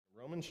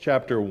Romans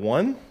chapter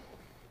 1.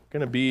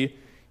 Going to be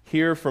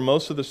here for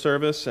most of the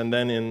service and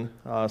then in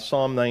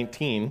Psalm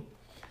 19.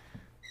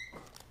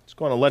 Just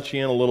going to let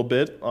you in a little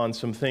bit on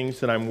some things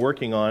that I'm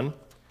working on.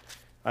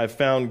 I've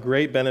found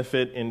great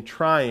benefit in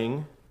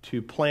trying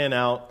to plan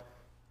out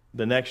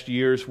the next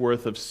year's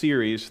worth of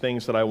series,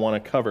 things that I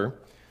want to cover.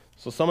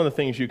 So some of the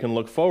things you can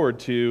look forward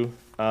to,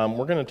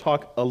 we're going to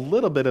talk a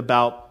little bit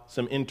about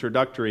some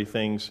introductory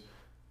things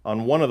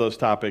on one of those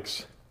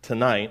topics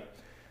tonight.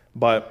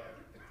 But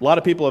a lot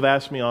of people have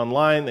asked me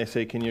online, they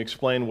say, can you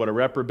explain what a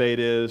reprobate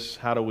is?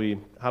 How do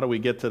we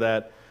get to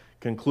that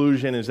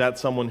conclusion? Is that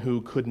someone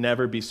who could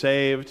never be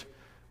saved?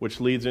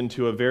 Which leads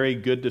into a very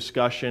good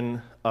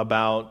discussion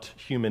about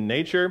human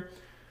nature.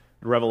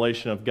 The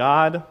revelation of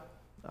God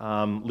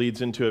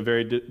leads into a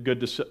very good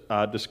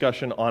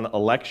discussion on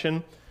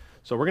election.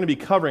 So we're going to be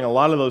covering a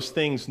lot of those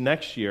things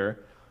next year.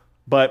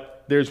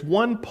 But there's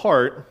one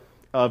part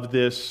of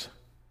this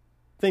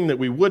thing that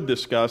we would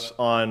discuss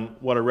on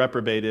what a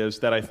reprobate is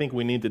that I think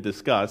we need to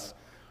discuss.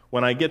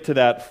 When I get to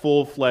that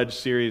full-fledged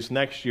series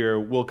next year,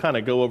 we'll kind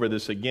of go over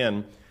this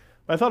again.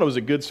 But I thought it was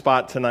a good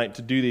spot tonight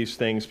to do these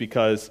things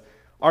because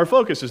our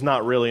focus is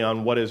not really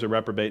on what is a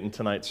reprobate in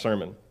tonight's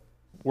sermon.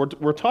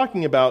 We're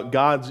talking about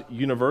God's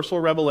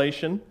universal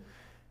revelation,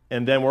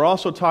 and then we're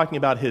also talking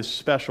about His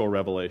special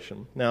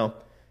revelation. Now,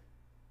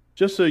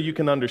 just so you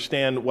can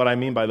understand what I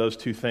mean by those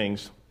two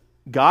things,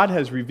 God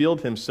has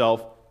revealed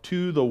Himself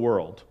to the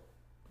world.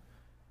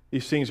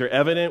 These things are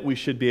evident. We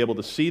should be able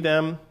to see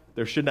them.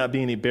 There should not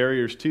be any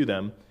barriers to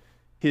them.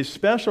 His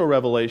special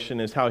revelation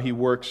is how He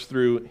works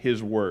through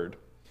His Word.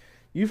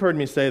 You've heard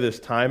me say this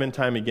time and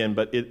time again,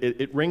 but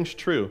it rings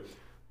true.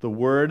 The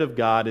Word of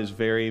God is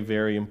very,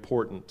 very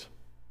important.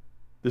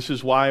 This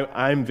is why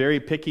I'm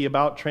very picky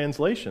about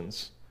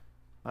translations.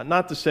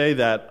 Not to say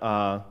that,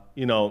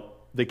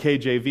 the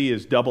KJV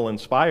is double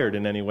inspired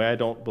in any way. I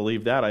don't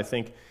believe that. I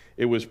think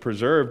it was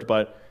preserved.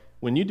 But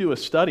when you do a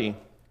study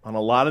on a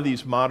lot of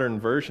these modern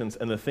versions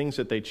and the things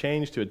that they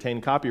change to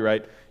attain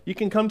copyright, you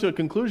can come to a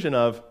conclusion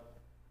of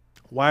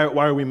why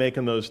are we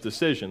making those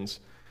decisions?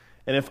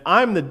 And if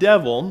I'm the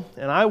devil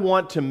and I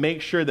want to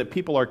make sure that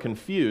people are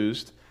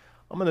confused,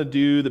 I'm going to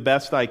do the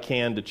best I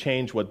can to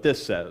change what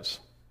this says.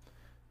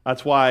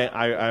 That's why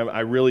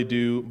I really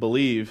do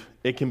believe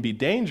it can be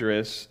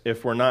dangerous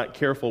if we're not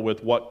careful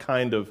with what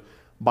kind of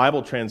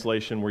Bible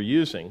translation we're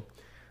using.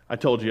 I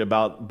told you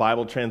about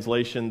Bible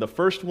translation. The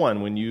first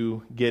one, when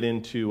you get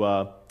into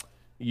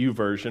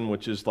YouVersion,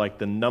 which is like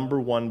the number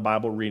one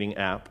Bible reading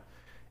app,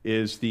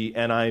 is the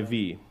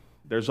NIV.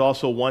 There's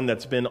also one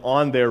that's been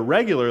on there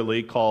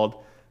regularly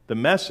called the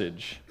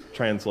Message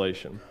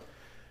translation.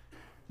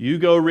 You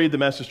go read the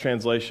Message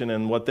translation,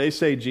 and what they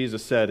say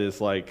Jesus said is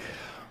like,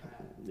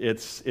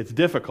 it's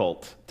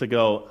difficult to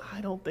go,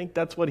 I don't think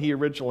that's what He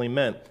originally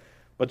meant.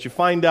 But you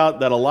find out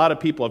that a lot of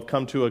people have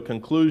come to a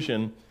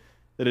conclusion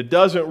that it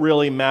doesn't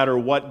really matter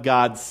what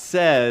God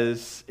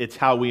says, it's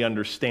how we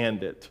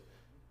understand it.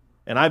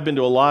 And I've been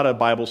to a lot of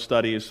Bible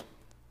studies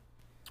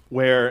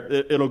where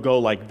it'll go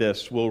like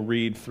this. We'll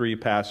read three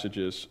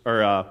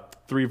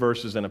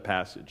verses in a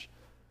passage.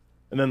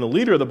 And then the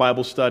leader of the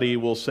Bible study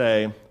will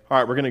say, all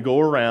right, we're going to go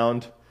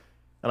around,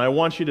 and I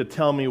want you to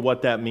tell me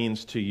what that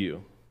means to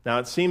you. Now,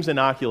 it seems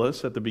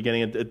innocuous at the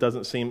beginning.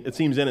 It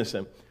seems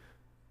innocent.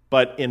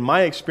 But in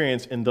my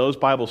experience in those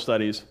Bible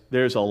studies,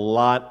 there's a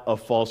lot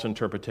of false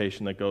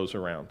interpretation that goes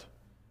around.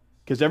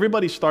 Because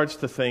everybody starts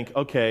to think,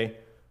 okay,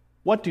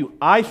 what do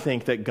I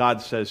think that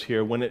God says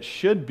here when it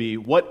should be,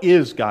 what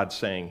is God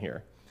saying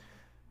here?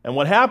 And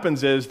what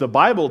happens is the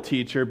Bible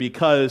teacher,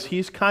 because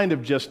he's kind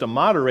of just a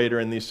moderator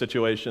in these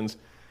situations,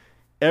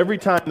 every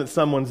time that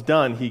someone's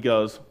done, he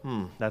goes,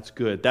 that's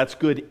good. That's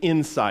good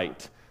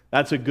insight.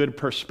 That's a good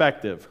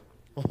perspective.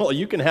 Well,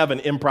 you can have an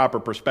improper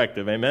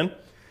perspective, amen?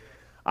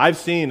 I've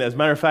seen, as a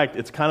matter of fact,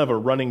 it's kind of a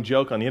running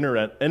joke on the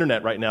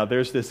internet right now.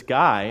 There's this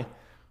guy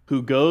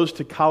who goes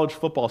to college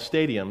football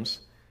stadiums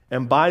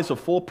and buys a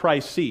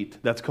full-price seat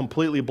that's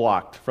completely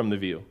blocked from the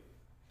view.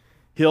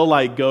 He'll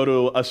go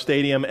to a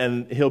stadium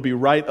and he'll be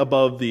right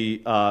above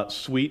the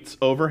suites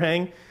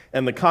overhang,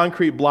 and the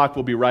concrete block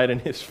will be right in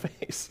his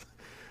face.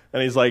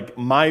 And he's like,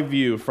 my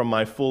view from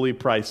my fully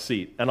priced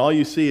seat. And all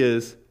you see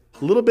is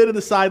a little bit of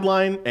the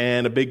sideline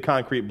and a big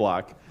concrete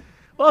block.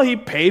 Well, he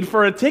paid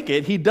for a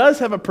ticket. He does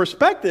have a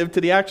perspective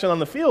to the action on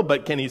the field,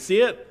 but can he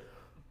see it?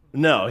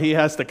 No, he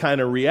has to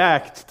kind of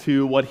react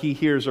to what he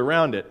hears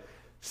around it.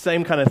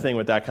 Same kind of thing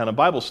with that kind of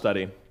Bible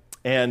study.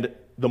 And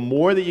the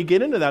more that you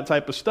get into that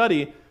type of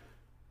study,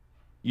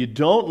 you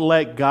don't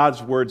let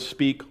God's word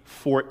speak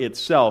for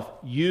itself.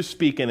 You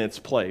speak in its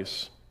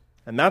place.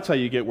 And that's how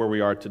you get where we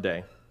are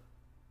today.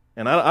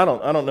 And I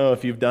don't know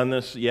if you've done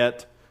this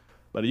yet,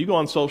 but you go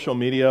on social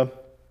media.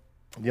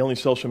 The only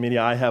social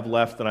media I have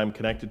left that I'm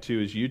connected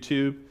to is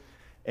YouTube,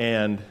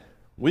 and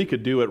we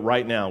could do it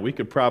right now. We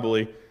could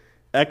probably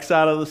X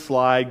out of the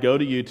slide, go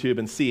to YouTube,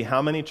 and see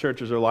how many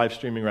churches are live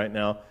streaming right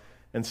now,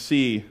 and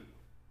see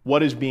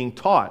what is being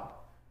taught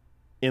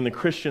in the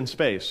Christian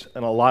space,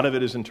 and a lot of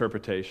it is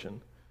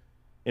interpretation.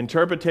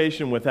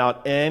 Interpretation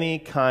without any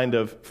kind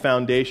of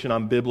foundation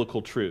on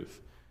biblical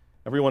truth.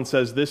 Everyone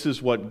says, this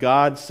is what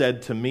God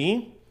said to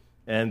me,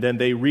 and then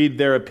they read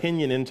their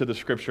opinion into the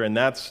Scripture, and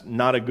that's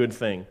not a good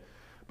thing.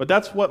 But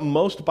that's what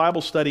most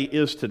Bible study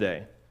is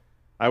today.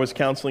 I was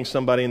counseling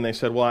somebody, and they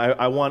said, well,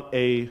 I want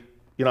a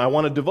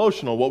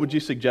devotional. What would you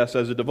suggest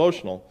as a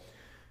devotional?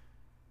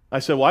 I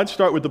said, well, I'd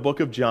start with the book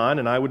of John,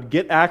 and I would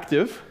get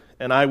active,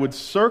 and I would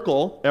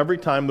circle every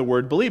time the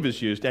word believe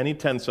is used, any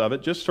tense of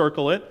it, just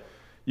circle it.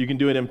 You can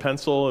do it in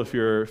pencil if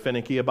you're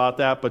finicky about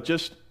that, but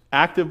just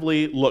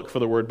actively look for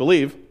the word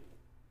believe.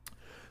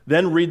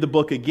 Then read the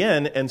book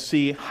again and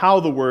see how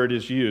the word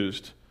is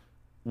used,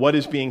 what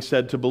is being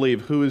said to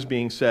believe, who is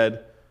being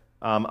said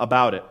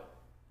about it.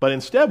 But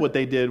instead what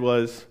they did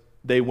was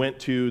they went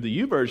to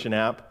the YouVersion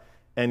app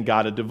and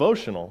got a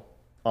devotional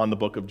on the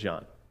book of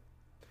John.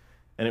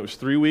 And it was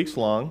 3 weeks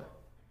long,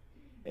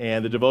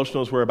 and the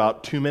devotionals were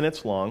about 2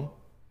 minutes long.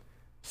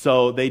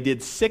 So they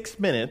did 6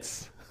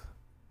 minutes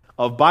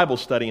of Bible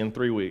study in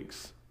 3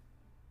 weeks.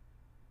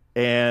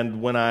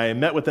 And when I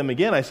met with them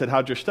again, I said,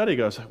 how'd your study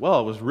go? I said,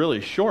 well, it was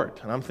really short.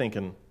 And I'm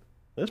thinking,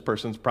 this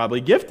person's probably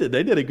gifted.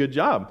 They did a good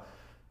job.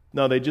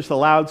 No, they just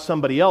allowed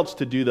somebody else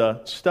to do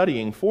the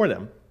studying for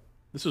them.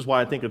 This is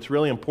why I think it's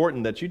really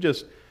important that you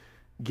just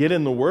get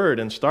in the Word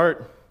and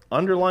start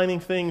underlining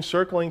things,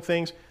 circling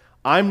things.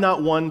 I'm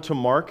not one to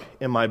mark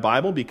in my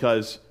Bible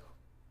because,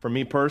 for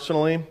me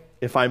personally,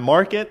 if I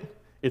mark it,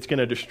 it's going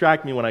to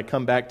distract me when I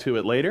come back to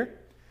it later.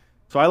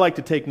 So I like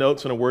to take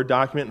notes in a Word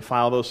document and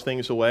file those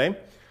things away,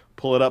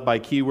 pull it up by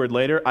keyword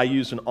later. I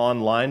use an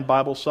online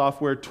Bible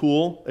software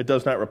tool. It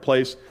does not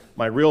replace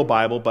my real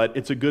Bible, but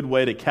it's a good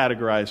way to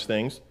categorize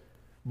things.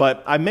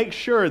 But I make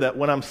sure that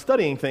when I'm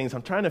studying things,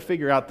 I'm trying to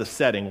figure out the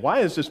setting. Why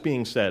is this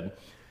being said?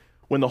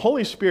 When the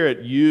Holy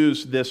Spirit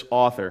used this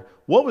author,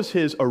 what was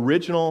his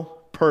original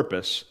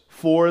purpose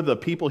for the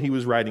people he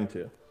was writing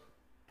to?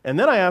 And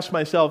then I ask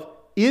myself,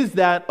 is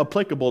that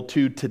applicable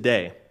to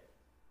today?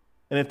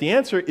 And if the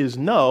answer is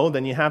no,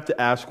 then you have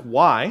to ask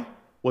why.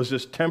 Was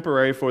this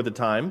temporary for the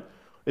time?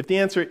 If the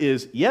answer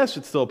is yes,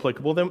 it's still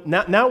applicable, then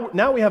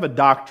now we have a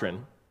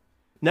doctrine.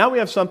 Now we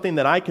have something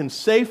that I can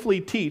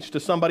safely teach to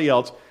somebody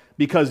else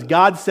because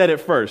God said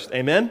it first.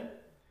 Amen?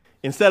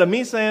 Instead of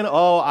me saying,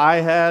 oh, I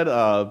had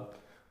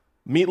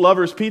meat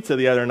lover's pizza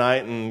the other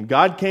night and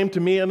God came to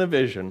me in a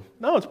vision.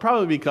 No, it's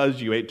probably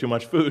because you ate too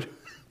much food.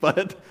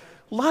 But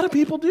a lot of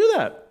people do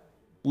that.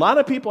 A lot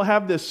of people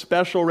have this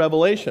special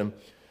revelation.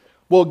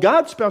 Well,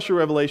 God's special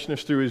revelation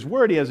is through His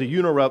Word. He has a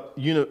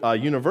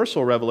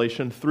universal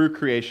revelation through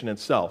creation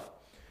itself.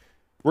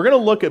 We're going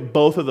to look at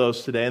both of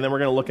those today, and then we're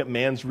going to look at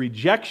man's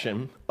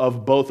rejection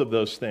of both of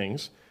those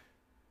things.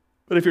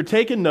 But if you're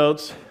taking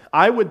notes,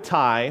 I would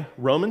tie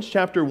Romans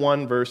chapter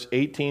 1, verse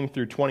 18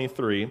 through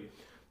 23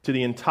 to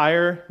the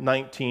entire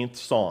 19th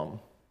Psalm.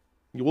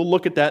 We'll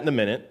look at that in a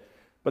minute,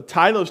 but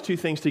tie those two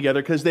things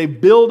together because they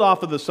build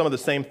off of some of the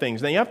same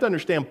things. Now, you have to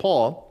understand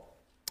Paul.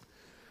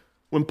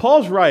 When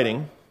Paul's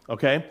writing,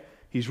 okay,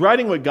 he's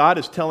writing what God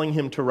is telling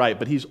him to write,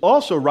 but he's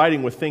also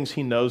writing with things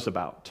he knows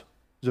about.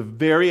 He's a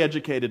very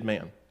educated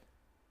man.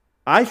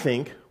 I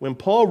think when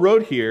Paul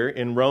wrote here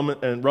in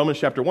Romans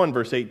chapter 1,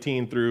 verse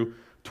 18 through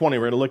 20,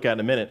 we're going to look at in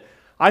a minute,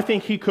 I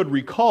think he could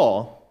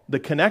recall the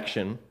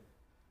connection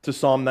to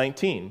Psalm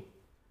 19.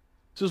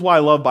 This is why I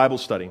love Bible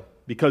study,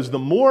 because the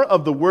more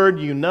of the Word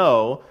you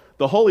know,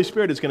 the Holy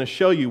Spirit is going to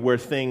show you where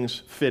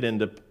things fit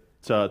into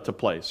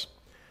place.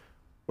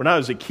 When I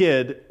was a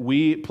kid,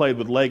 we played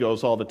with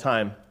Legos all the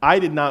time. I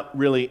did not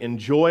really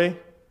enjoy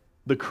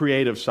the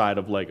creative side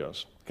of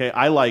Legos. Okay,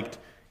 I liked,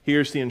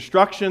 here's the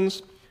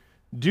instructions,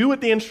 do what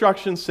the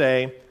instructions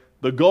say,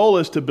 the goal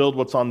is to build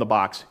what's on the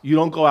box. You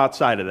don't go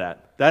outside of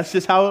that. That's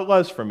just how it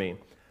was for me.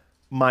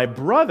 My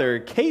brother,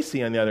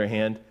 Casey, on the other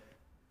hand,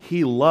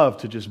 he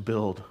loved to just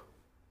build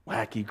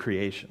wacky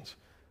creations.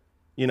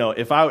 You know,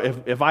 if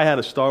I had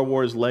a Star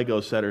Wars Lego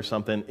set or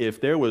something,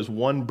 if there was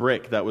one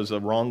brick that was the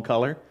wrong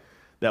color,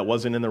 that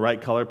wasn't in the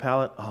right color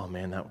palette, oh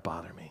man, that would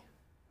bother me.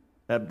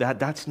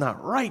 That's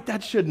not right.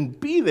 That shouldn't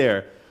be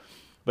there.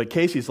 But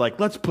Casey's like,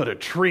 let's put a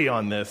tree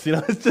on this. You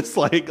know, it's just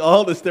like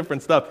all this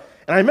different stuff.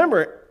 And I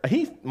remember,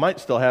 he might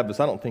still have this,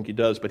 I don't think he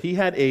does, but he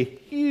had a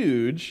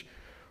huge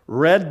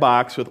red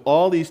box with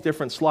all these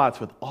different slots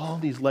with all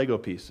these Lego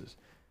pieces.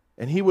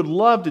 And he would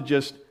love to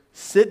just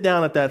sit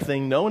down at that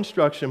thing, no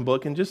instruction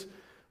book, and just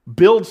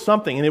build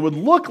something. And it would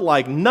look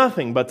like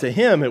nothing, but to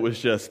him it was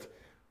just,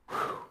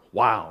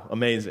 wow,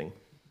 amazing.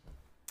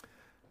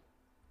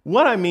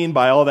 What I mean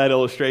by all that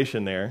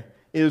illustration there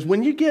is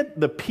when you get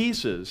the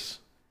pieces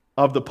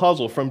of the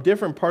puzzle from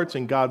different parts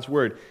in God's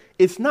Word,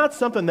 it's not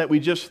something that we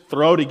just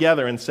throw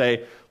together and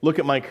say, look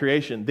at my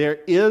creation. There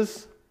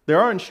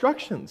are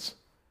instructions.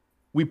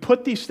 We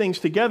put these things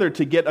together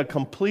to get a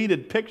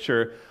completed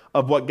picture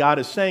of what God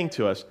is saying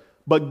to us.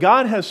 But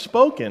God has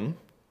spoken,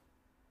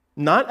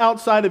 not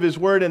outside of His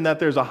Word in that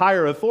there's a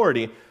higher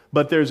authority,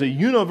 but there's a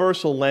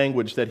universal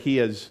language that He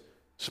has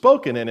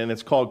spoken in, and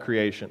it's called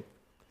creation.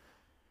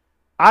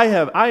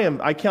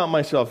 I count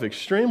myself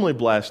extremely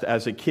blessed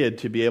as a kid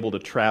to be able to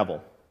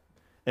travel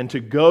and to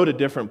go to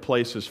different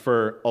places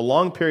for a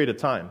long period of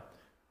time.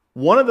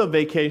 One of the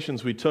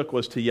vacations we took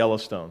was to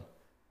Yellowstone.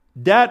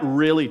 That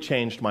really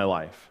changed my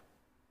life.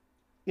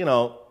 You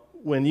know,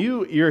 when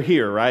you're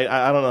here, right?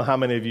 I don't know how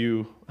many of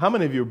you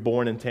were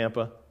born in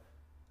Tampa?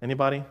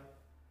 Anybody?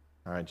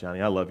 All right,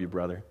 Johnny, I love you,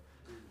 brother.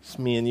 It's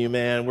me and you,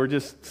 man. We're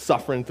just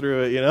suffering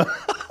through it, you know.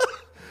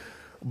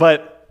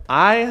 But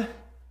I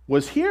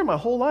was here my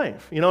whole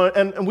life, you know,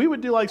 and we would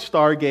do like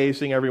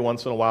stargazing every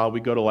once in a while.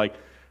 We'd go to like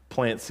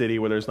Plant City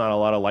where there's not a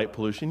lot of light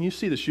pollution. You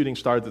see the shooting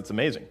stars, it's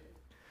amazing.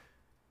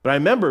 But I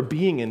remember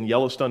being in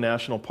Yellowstone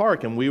National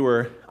Park, and we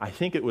were, I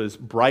think it was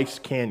Bryce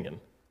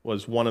Canyon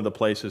was one of the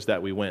places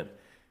that we went.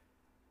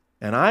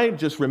 And I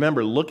just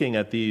remember looking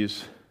at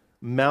these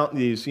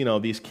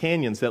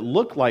canyons that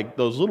looked like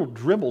those little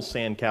dribble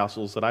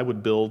sandcastles that I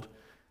would build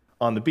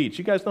on the beach.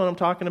 You guys know what I'm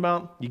talking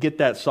about? You get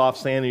that soft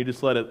sand and you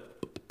just let it,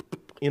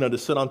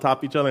 just sit on top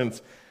of each other, and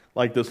it's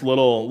like this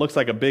little, looks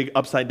like a big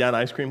upside down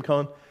ice cream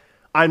cone.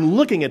 I'm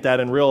looking at that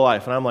in real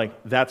life, and I'm like,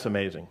 that's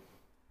amazing.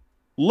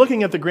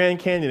 Looking at the Grand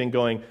Canyon and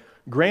going,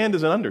 grand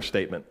is an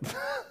understatement.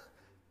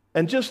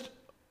 And just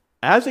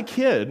as a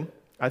kid,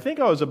 I think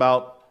I was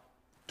about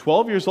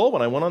 12 years old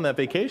when I went on that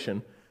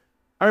vacation.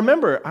 I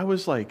remember I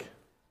was like,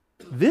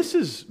 this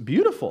is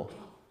beautiful.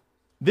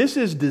 This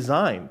is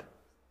designed.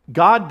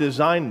 God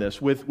designed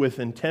this with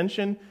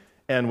intention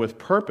and with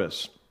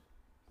purpose.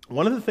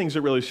 One of the things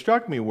that really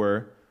struck me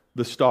were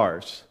the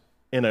stars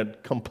in a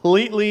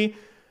completely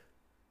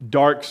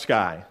dark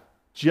sky.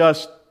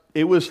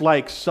 It was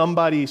like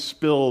somebody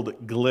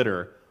spilled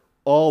glitter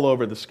all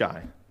over the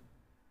sky.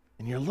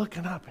 And you're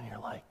looking up and you're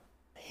like,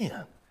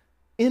 man,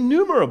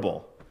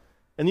 innumerable.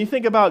 And you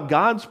think about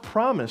God's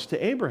promise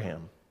to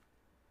Abraham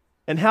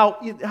and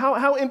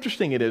how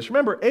interesting it is.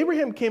 Remember,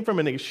 Abraham came from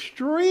an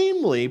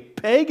extremely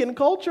pagan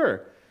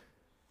culture.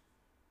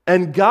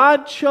 And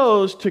God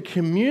chose to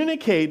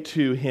communicate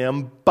to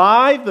him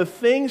by the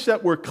things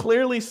that were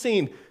clearly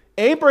seen.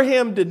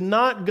 Abraham did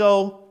not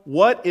go,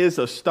 what is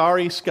a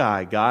starry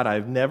sky? God,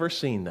 I've never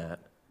seen that.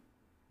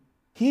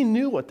 He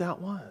knew what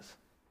that was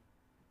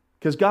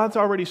because God's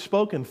already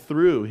spoken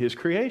through his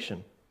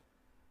creation.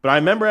 But I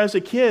remember as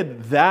a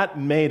kid, that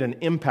made an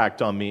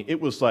impact on me.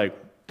 It was like,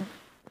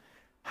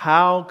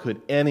 how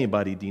could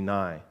anybody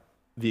deny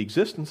the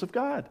existence of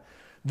God?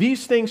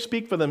 These things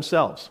speak for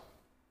themselves.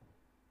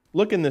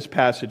 Look in this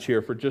passage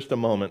here for just a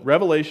moment.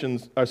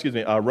 Romans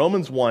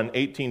 1,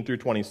 18 through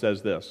 20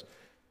 says this.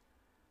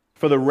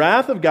 For the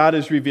wrath of God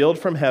is revealed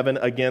from heaven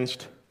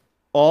against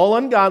all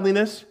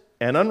ungodliness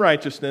and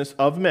unrighteousness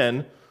of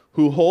men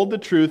who hold the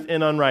truth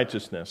in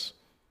unrighteousness.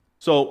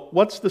 So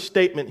what's the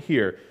statement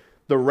here?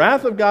 The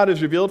wrath of God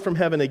is revealed from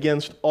heaven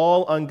against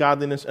all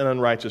ungodliness and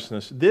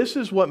unrighteousness. This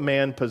is what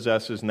man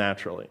possesses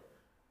naturally.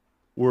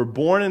 We're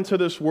born into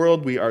this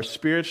world. We are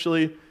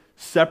spiritually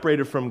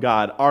separated from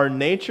God. Our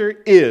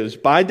nature is,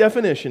 by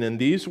definition, in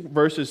these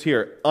verses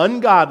here,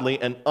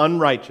 ungodly and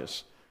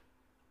unrighteous.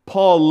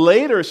 Paul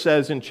later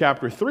says in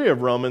chapter 3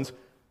 of Romans,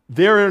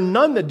 there are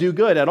none that do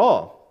good at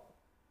all.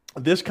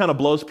 This kind of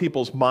blows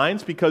people's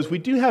minds because we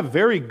do have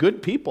very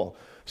good people.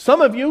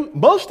 Some of you,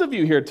 most of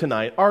you here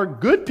tonight are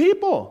good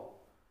people.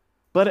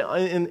 But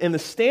in the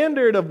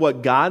standard of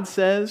what God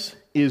says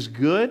is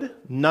good,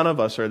 none of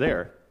us are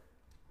there.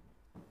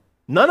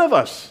 None of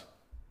us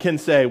can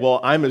say, well,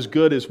 I'm as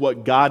good as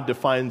what God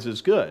defines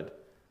as good.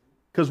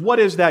 Because what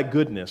is that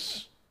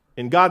goodness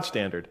in God's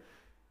standard?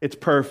 It's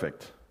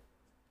perfect.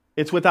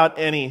 It's without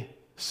any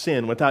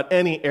sin, without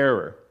any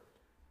error.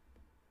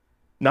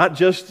 Not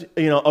just,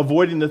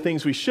 avoiding the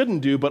things we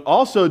shouldn't do, but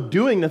also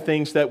doing the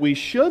things that we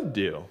should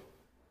do.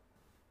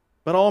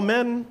 But all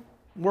men,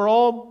 we're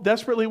all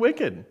desperately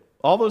wicked.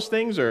 All those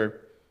things are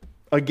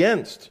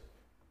against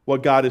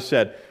what God has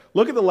said.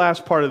 Look at the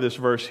last part of this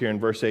verse here in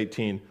verse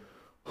 18.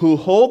 Who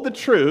hold the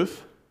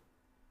truth,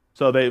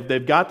 so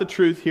they've got the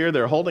truth here,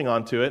 they're holding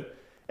on to it,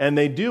 and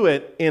they do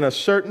it in a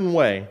certain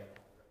way,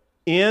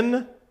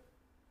 in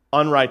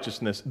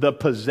unrighteousness. The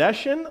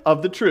possession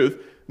of the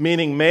truth,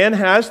 meaning man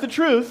has the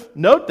truth,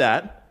 note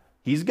that,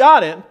 he's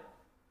got it,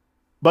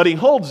 but he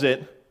holds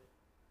it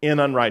in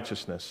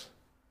unrighteousness.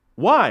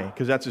 Why?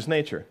 Because that's his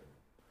nature.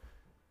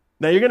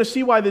 Now you're going to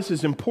see why this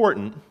is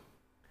important,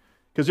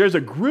 because there's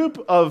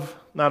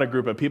not a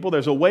group of people,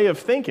 there's a way of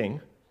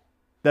thinking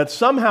that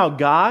somehow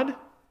God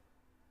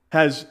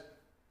has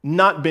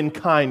not been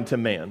kind to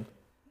man,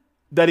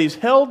 that he's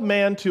held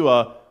man to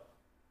a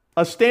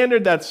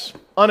standard that's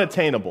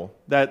unattainable,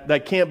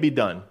 that can't be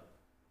done.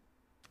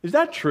 Is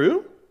that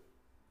true?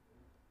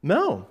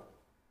 No.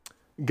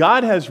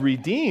 God has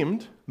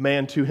redeemed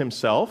man to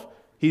himself.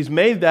 He's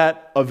made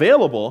that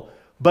available,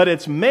 but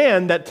it's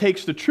man that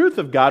takes the truth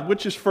of God,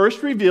 which is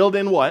first revealed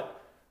in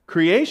what?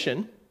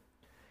 Creation.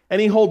 And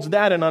he holds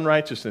that in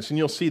unrighteousness. And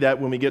you'll see that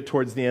when we get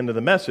towards the end of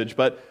the message.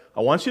 But I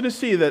want you to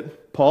see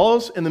that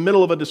Paul's in the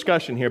middle of a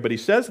discussion here, but he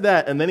says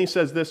that, and then he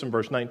says this in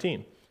verse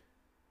 19.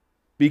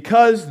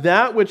 Because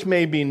that which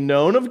may be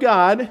known of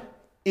God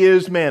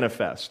is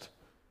manifest.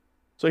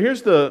 So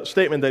here's the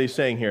statement that he's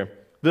saying here.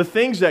 The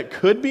things that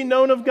could be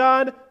known of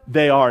God,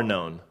 they are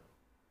known.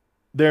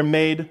 They're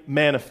made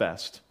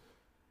manifest.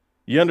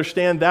 You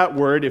understand that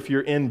word if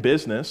you're in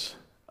business.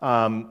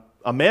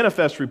 A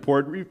manifest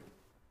report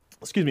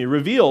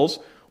reveals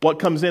what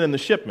comes in the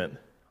shipment.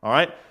 All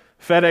right?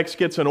 FedEx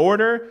gets an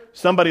order.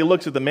 Somebody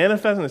looks at the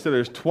manifest and they say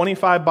there's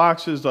 25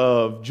 boxes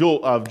of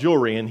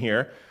jewelry in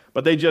here,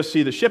 but they just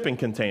see the shipping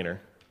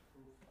container.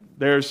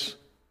 There's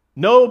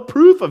no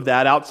proof of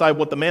that outside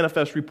what the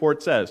manifest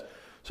report says.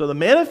 So the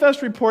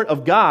manifest report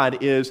of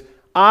God is,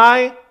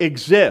 I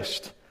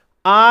exist.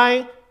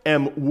 I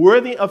am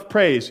worthy of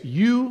praise.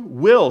 You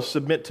will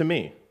submit to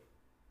me.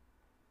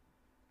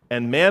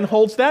 And man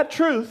holds that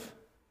truth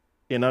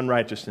in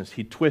unrighteousness.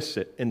 He twists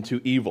it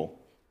into evil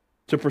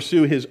to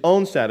pursue his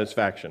own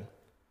satisfaction.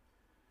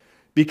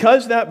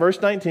 Because that,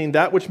 verse 19,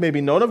 that which may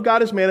be known of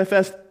God is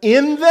manifest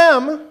in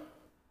them,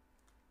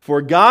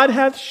 for God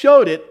hath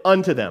showed it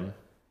unto them.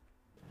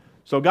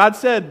 So God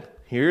said,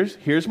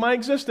 here's my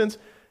existence.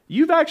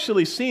 You've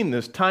actually seen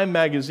this. Time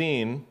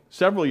magazine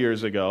several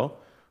years ago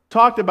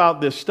talked about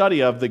this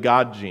study of the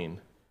God gene.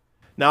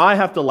 Now I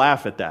have to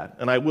laugh at that,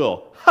 and I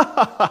will.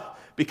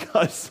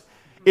 Because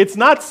it's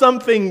not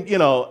something,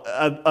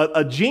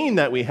 a gene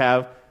that we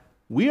have.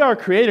 We are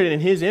created in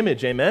His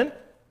image, amen?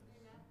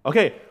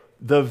 Okay,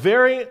 the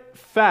very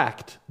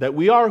fact that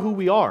we are who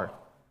we are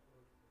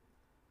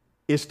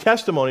is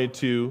testimony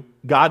to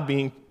God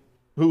being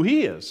who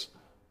He is.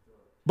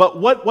 But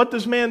what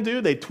does man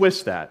do? They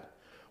twist that.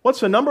 What's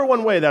the number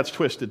one way that's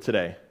twisted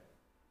today?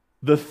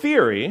 The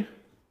theory,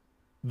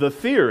 I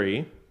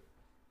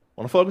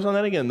want to focus on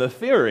that again, the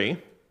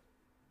theory,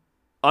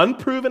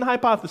 unproven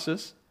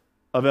hypothesis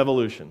of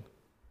evolution.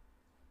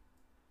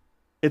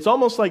 It's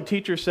almost like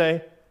teachers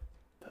say,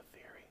 the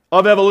theory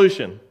of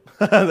evolution.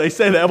 They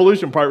say the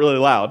evolution part really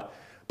loud,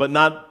 but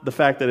not the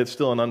fact that it's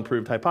still an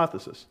unproved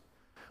hypothesis.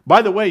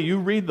 By the way, you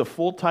read the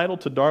full title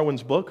to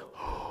Darwin's book,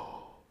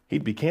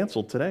 he'd be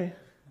canceled today.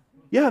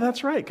 Yeah,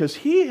 that's right, because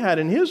he had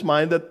in his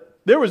mind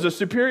that there was a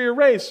superior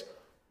race.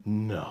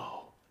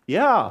 No.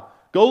 Yeah,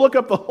 go look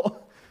up the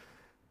whole...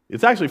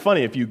 It's actually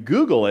funny, if you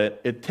Google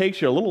it, it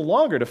takes you a little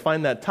longer to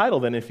find that title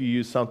than if you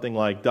use something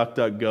like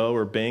DuckDuckGo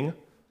or Bing.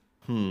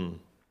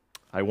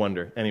 I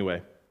wonder.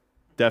 Anyway,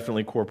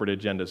 definitely corporate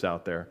agendas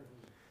out there.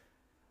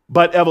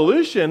 But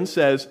evolution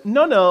says,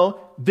 no,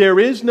 there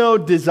is no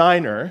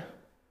designer.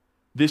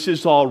 This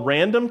is all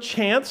random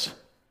chance.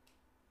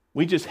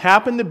 We just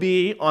happen to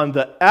be on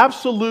the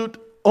absolute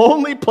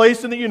only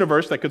place in the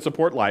universe that could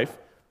support life.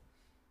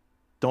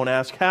 Don't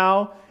ask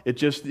how. It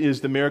just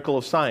is the miracle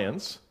of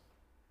science.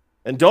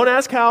 And don't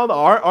ask how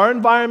our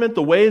environment,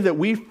 the way that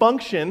we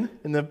function,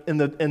 in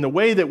the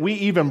way that we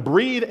even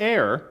breathe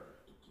air,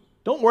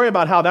 don't worry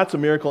about how that's a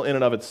miracle in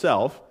and of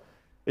itself.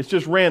 It's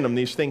just random.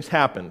 These things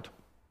happened.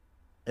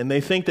 And they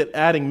think that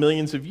adding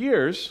millions of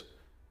years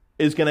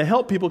is going to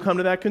help people come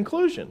to that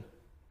conclusion.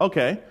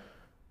 Okay.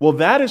 Well,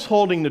 that is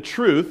holding the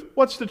truth.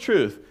 What's the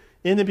truth?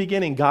 In the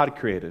beginning, God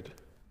created.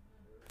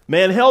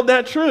 Man held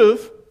that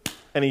truth,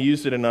 and he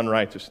used it in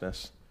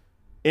unrighteousness.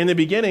 In the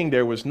beginning,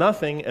 there was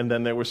nothing, and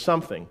then there was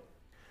something.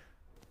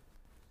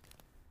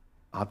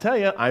 I'll tell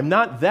you, I'm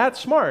not that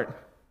smart,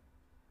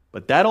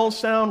 but that don't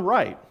sound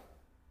right.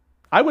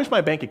 I wish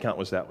my bank account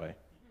was that way.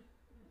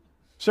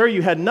 Sir,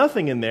 you had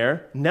nothing in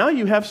there. Now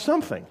you have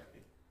something.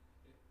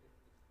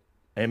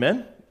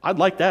 Amen? I'd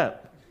like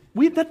that.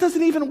 That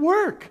doesn't even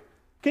work.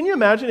 Can you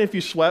imagine if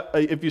you swiped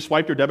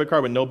your debit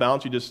card with no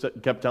balance, you just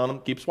kept telling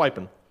them, keep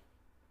swiping.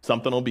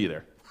 Something will be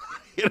there.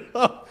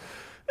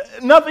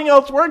 Nothing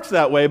else works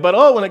that way,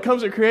 but when it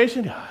comes to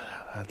creation,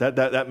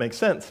 that makes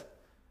sense.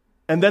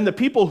 And then the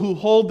people who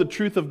hold the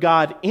truth of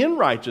God in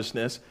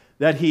righteousness,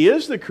 that He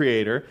is the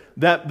Creator,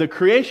 that the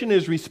creation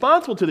is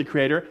responsible to the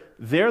Creator,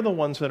 they're the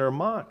ones that are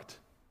mocked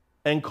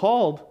and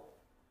called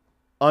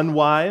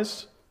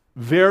unwise,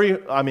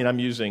 I'm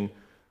using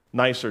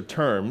nicer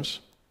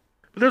terms,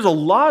 but there's a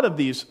lot of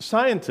these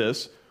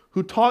scientists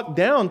who talk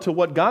down to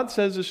what God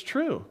says is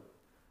true.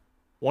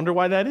 Wonder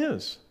why that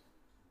is.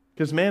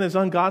 Because man is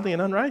ungodly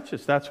and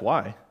unrighteous, that's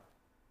why.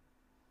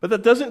 But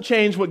that doesn't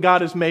change what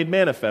God has made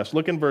manifest.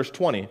 Look in verse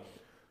 20.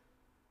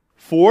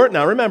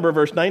 Now remember,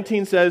 verse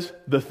 19 says,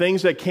 the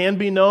things that can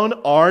be known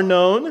are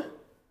known.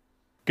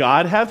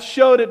 God hath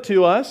showed it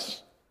to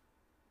us.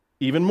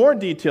 Even more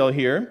detail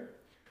here.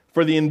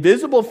 For the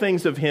invisible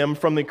things of Him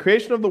from the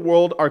creation of the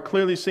world are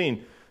clearly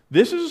seen.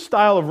 This is a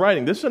style of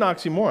writing. This is an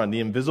oxymoron. The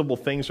invisible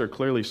things are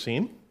clearly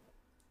seen.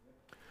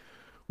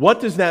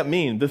 What does that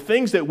mean? The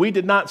things that we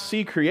did not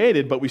see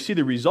created, but we see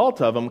the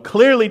result of them,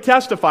 clearly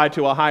testify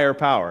to a higher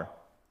power.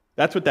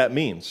 That's what that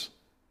means.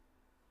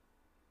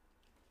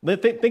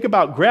 Think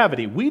about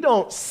gravity. We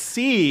don't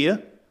see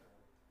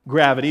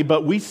gravity,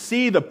 but we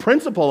see the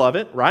principle of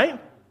it, right?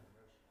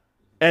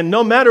 And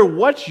no matter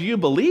what you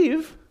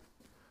believe,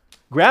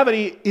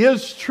 gravity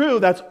is true.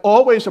 That's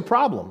always a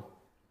problem.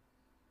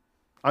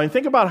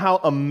 Think about how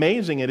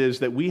amazing it is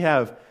that we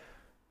have,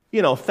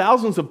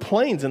 thousands of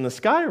planes in the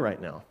sky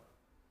right now.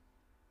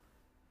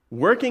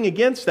 Working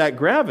against that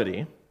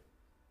gravity,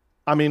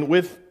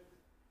 with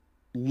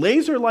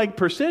laser-like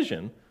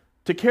precision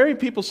to carry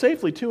people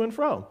safely to and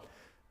fro.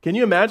 Can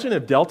you imagine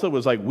if Delta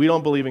was like, we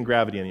don't believe in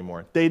gravity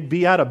anymore? They'd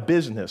be out of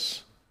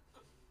business.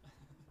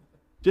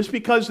 Just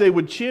because they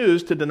would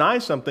choose to deny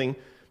something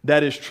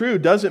that is true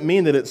doesn't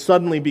mean that it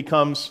suddenly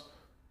becomes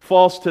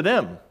false to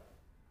them.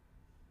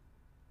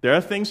 There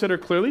are things that are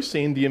clearly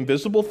seen, the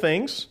invisible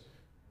things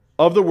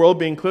of the world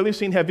being clearly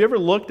seen. Have you ever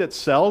looked at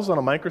cells on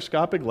a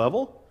microscopic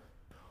level?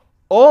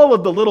 All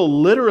of the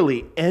little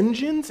literally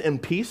engines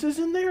and pieces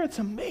in there, it's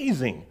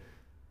amazing.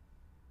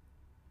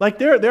 Like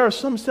there are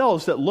some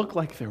cells that look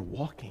like they're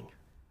walking.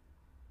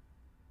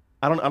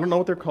 I don't know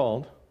what they're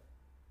called,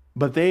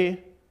 but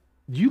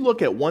you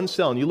look at one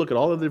cell and you look at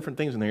all the different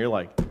things in there, you're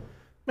like,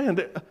 man,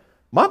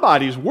 my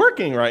body's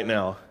working right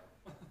now.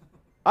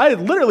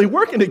 I'm literally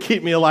working to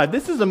keep me alive.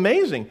 This is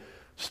amazing.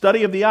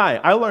 Study of the eye.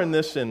 I learned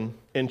this in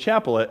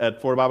chapel at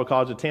Florida Bible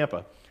College of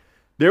Tampa.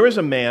 There is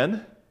a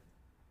man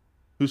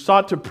who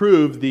sought to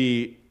prove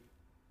the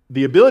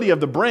ability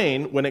of the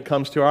brain when it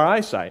comes to our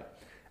eyesight.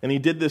 And he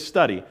did this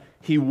study.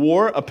 He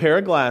wore a pair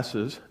of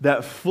glasses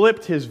that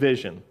flipped his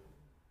vision.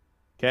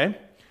 Okay?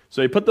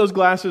 So he put those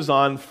glasses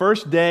on.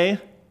 First day,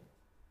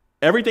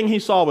 everything he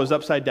saw was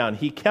upside down.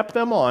 He kept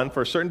them on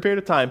for a certain period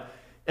of time,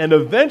 and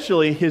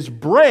eventually his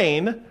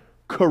brain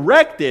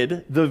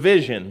corrected the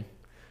vision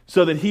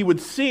so that he would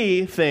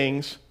see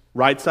things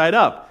right side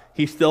up.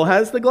 He still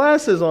has the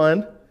glasses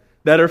on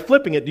that are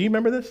flipping it. Do you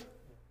remember this?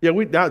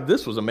 Yeah,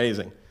 this was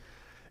amazing.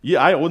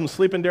 Yeah, I wasn't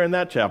sleeping during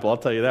that chapel, I'll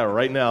tell you that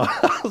right now.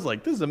 I was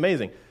like, this is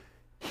amazing.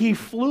 He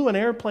flew an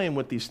airplane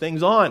with these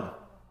things on.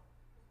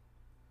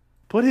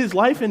 Put his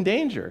life in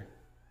danger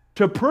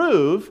to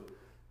prove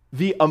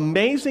the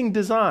amazing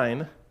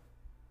design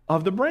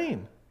of the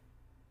brain.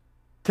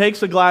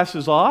 Takes the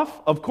glasses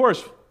off. Of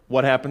course,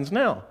 what happens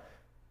now?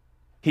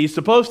 He's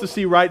supposed to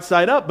see right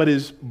side up, but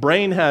his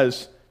brain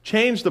has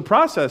changed the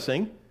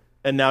processing,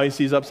 and now he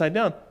sees upside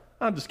down.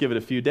 I'll just give it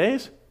a few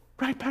days.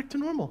 Right back to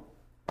normal.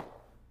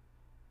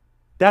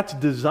 That's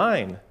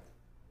design.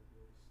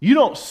 You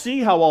don't see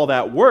how all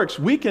that works.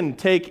 We can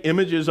take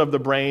images of the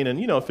brain and,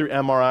 through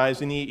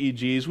MRIs and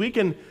EEGs, we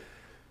can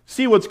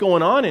see what's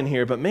going on in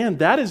here. But man,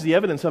 that is the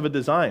evidence of a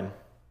design.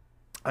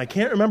 I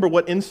can't remember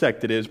what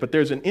insect it is, but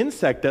there's an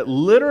insect that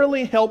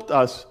literally helped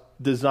us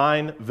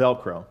design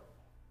Velcro.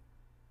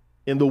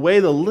 In the way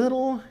the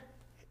little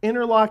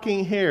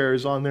interlocking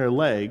hairs on their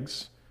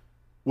legs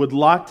would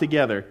lock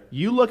together.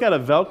 You look at a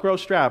Velcro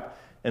strap,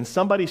 and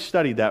somebody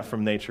studied that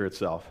from nature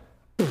itself.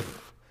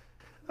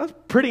 That's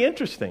pretty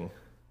interesting.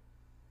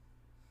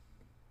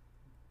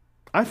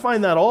 I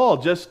find that all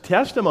just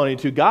testimony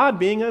to God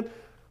being a...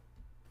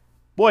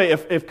 Boy,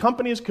 if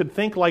companies could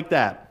think like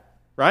that,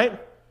 right?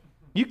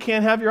 You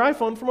can't have your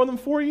iPhone for more than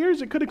 4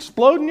 years. It could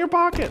explode in your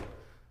pocket.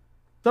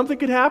 Something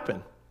could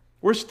happen.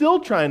 We're still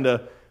trying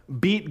to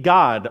beat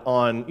God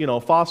on,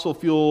 fossil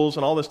fuels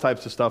and all this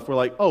types of stuff. We're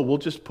like, oh, we'll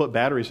just put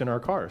batteries in our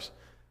cars.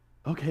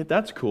 Okay,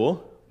 that's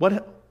cool.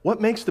 What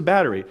makes the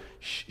battery?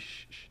 Shh.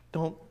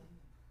 Don't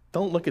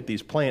look at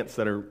these plants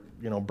that are,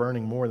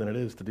 burning more than it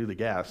is to do the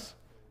gas.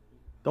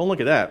 Don't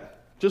look at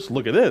that. Just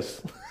look at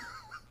this.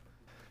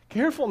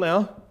 Careful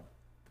now.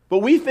 But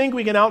we think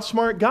we can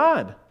outsmart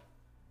God.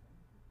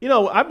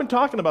 I've been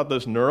talking about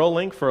this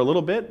Neuralink for a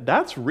little bit.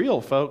 That's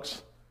real,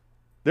 folks.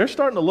 They're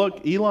starting to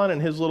look, Elon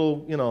and his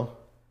little,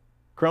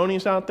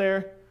 cronies out there,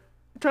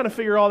 they're trying to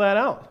figure all that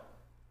out.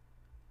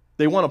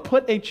 They want to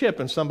put a chip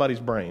in somebody's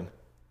brain.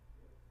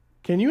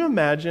 Can you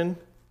imagine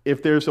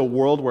if there's a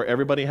world where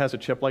everybody has a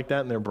chip like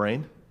that in their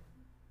brain,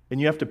 and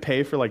you have to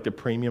pay for the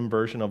premium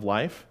version of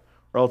life,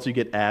 or else you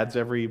get ads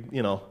every,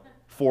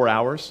 4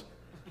 hours?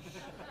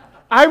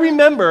 I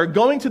remember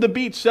going to the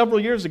beach several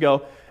years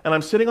ago, and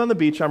I'm sitting on the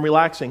beach, I'm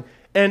relaxing,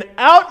 and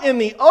out in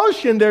the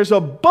ocean there's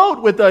a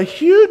boat with a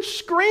huge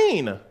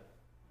screen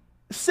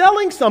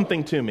selling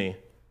something to me.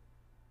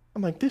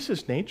 I'm like, this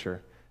is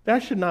nature.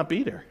 That should not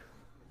be there.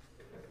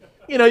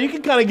 You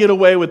can kind of get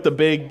away with the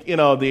big,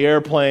 the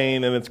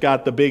airplane, and it's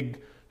got the big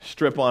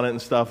strip on it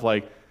and stuff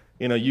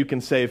you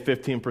can save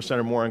 15%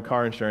 or more on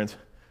car insurance.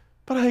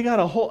 But I got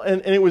a whole,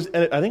 and I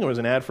think it was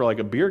an ad for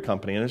a beer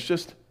company, and it's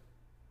just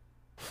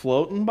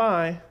floating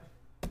by.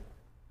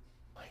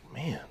 Like,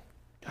 man,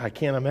 I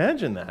can't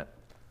imagine that.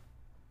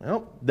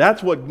 Well,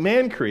 that's what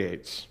man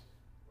creates.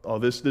 Oh,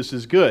 this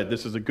is good.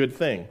 This is a good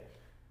thing.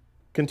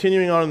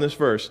 Continuing on in this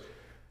verse.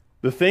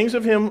 The things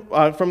of him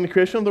from the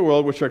creation of the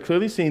world, which are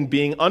clearly seen,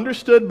 being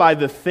understood by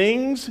the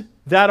things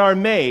that are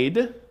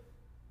made,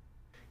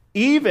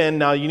 even,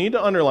 now you need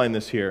to underline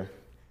this here,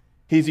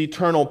 his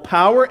eternal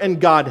power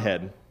and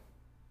Godhead.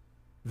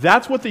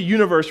 That's what the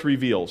universe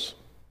reveals.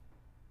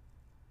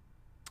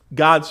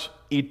 God's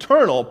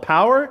eternal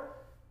power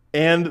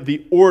and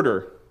the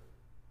order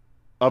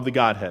of the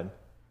Godhead.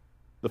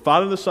 The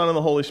Father, the Son, and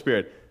the Holy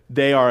Spirit.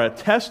 They are a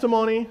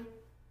testimony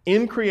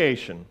in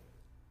creation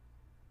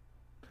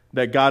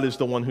that God is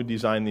the one who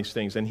designed these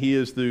things, and He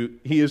is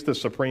the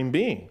supreme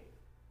being.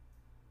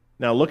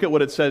 Now look at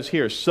what it says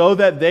here, so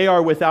that they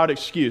are without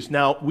excuse.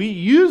 Now we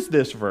use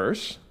this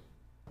verse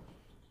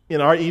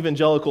in our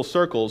evangelical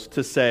circles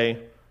to say,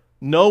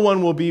 no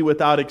one will be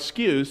without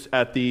excuse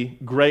at the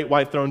great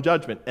white throne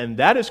judgment. And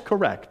that is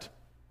correct.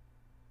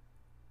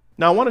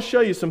 Now, I want to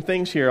show you some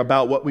things here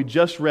about what we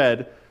just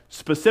read,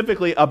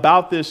 specifically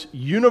about this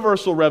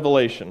universal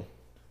revelation.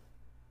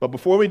 But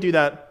before we do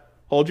that,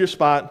 hold your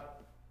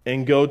spot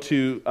and go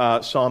to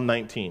Psalm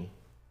 19.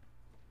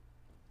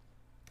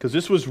 Because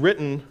this was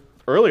written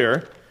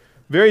earlier,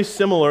 very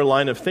similar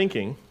line of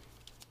thinking.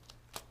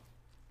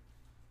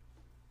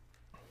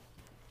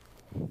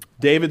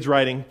 David's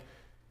writing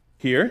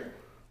here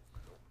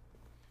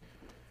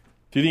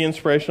through the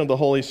inspiration of the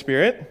Holy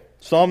Spirit.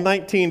 Psalm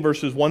 19,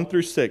 verses 1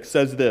 through 6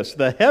 says this: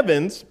 the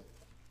heavens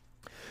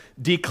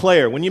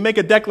declare. When you make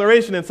a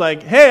declaration, it's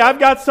like, hey, I've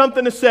got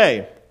something to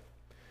say.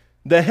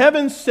 The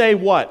heavens say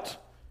what?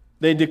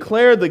 They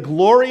declare the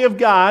glory of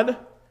God,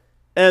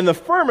 and the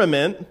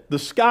firmament, the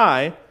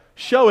sky,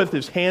 showeth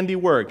his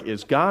handiwork.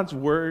 Is God's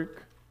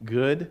work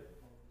good?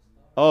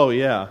 Oh,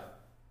 yeah.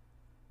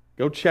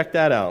 Go check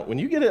that out. When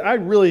you get it, I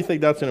really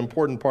think that's an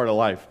important part of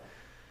life.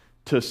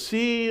 To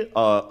see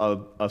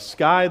a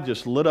sky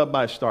just lit up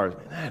by stars,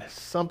 man, that is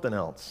something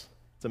else.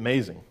 It's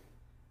amazing.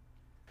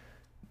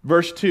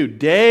 Verse 2,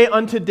 day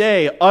unto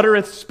day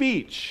uttereth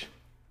speech.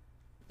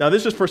 Now,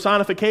 this is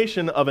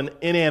personification of an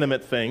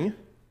inanimate thing.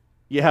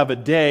 You have a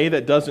day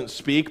that doesn't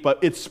speak,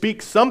 but it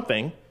speaks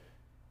something.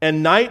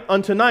 And night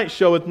unto night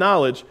showeth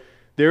knowledge.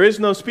 There is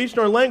no speech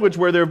nor language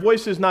where their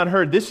voice is not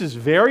heard. This is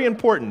very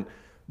important.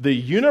 The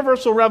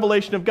universal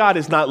revelation of God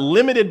is not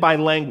limited by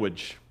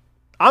language.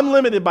 I'm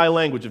limited by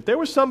language. If there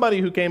was somebody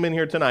who came in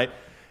here tonight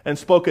and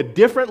spoke a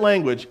different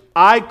language,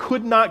 I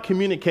could not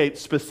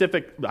communicate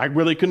I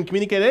really couldn't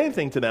communicate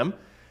anything to them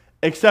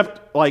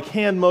except like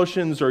hand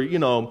motions or,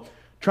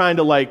 trying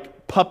to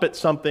like puppet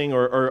something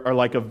or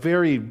like a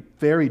very,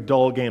 very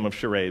dull game of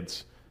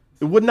charades.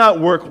 It would not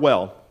work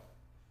well.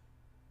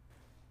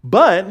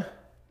 But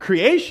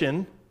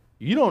creation,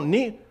 you don't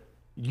need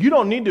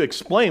to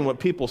explain what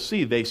people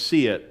see. They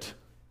see it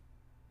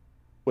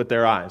with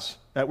their eyes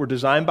that were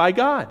designed by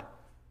God.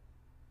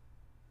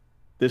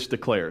 This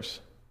declares.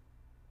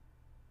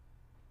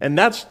 And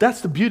that's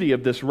the beauty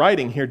of this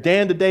writing here.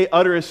 Day unto day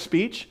uttereth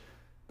speech.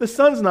 The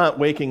sun's not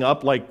waking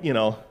up like, hey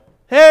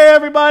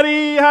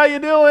everybody, how you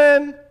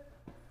doing?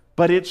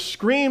 But it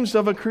screams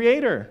of a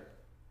creator.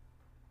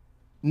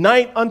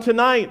 Night unto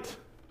night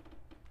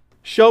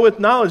showeth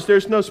knowledge.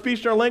 There's no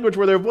speech nor language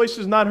where their voice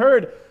is not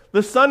heard.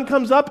 The sun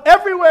comes up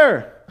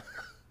everywhere.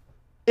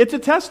 It's a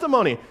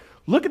testimony.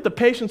 Look at the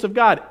patience of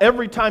God.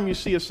 Every time you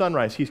see a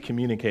sunrise, he's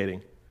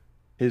communicating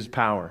his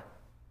power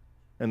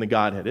and the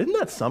Godhead. Isn't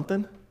that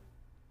something?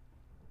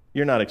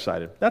 You're not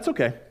excited. That's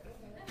okay.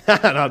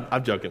 No,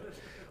 I'm joking.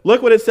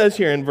 Look what it says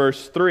here in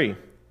verse 4.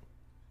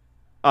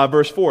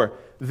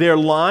 Their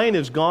line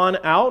is gone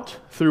out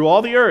through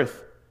all the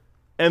earth,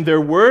 and their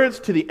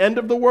words to the end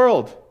of the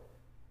world.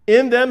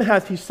 In them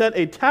hath he set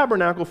a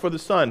tabernacle for the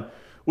sun,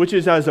 which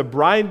is as a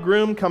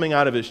bridegroom coming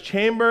out of his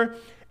chamber,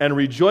 and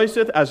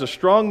rejoiceth as a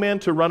strong man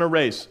to run a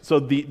race. So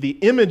the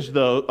image,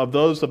 though, of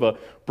those of a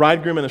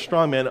bridegroom and a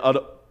strong man,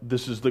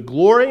 this is the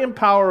glory and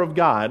power of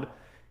God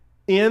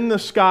in the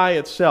sky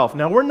itself.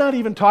 Now, we're not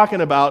even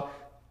talking about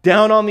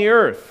down on the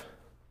earth.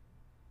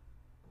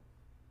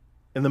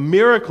 And the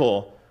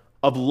miracle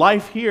of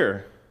life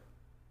here.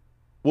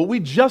 What we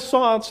just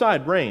saw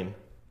outside, rain.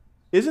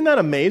 Isn't that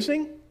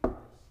amazing?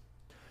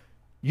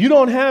 You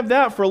don't have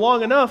that for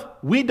long enough,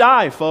 we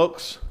die,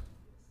 folks.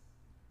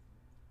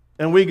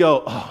 And we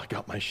go, oh, I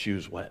got my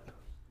shoes wet.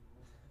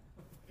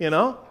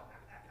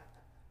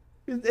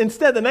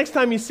 Instead, the next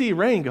time you see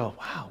rain, go,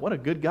 wow, what a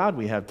good God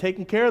we have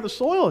taking care of the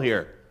soil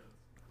here.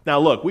 Now,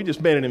 look, we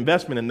just made an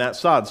investment in that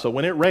sod, so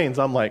when it rains,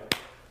 I'm like,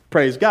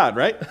 praise God,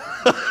 right?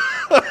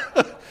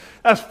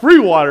 That's free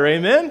water,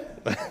 amen?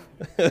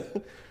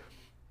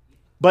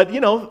 But,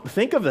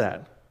 think of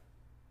that.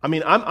 I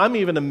mean, I'm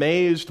even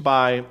amazed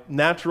by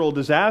natural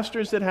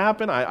disasters that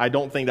happen. I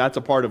don't think that's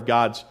a part of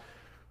God's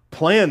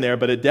plan there,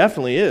 but it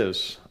definitely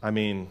is. I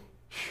mean,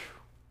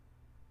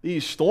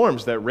 these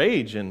storms that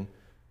rage, and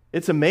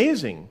it's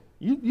amazing.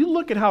 You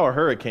look at how a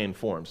hurricane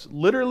forms.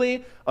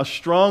 Literally, a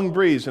strong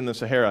breeze in the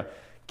Sahara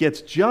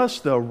gets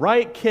just the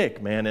right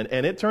kick, man,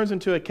 and it turns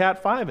into a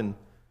Cat 5, and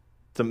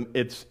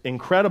it's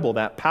incredible,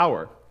 that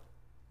power.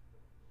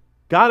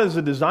 God is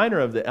the designer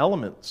of the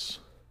elements.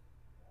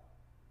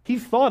 He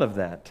thought of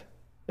that.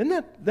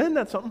 Isn't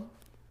that something?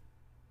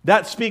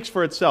 That speaks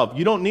for itself.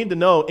 You don't need to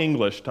know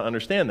English to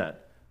understand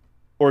that,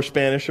 or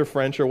Spanish or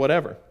French or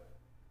whatever.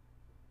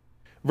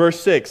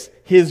 Verse 6,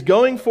 his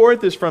going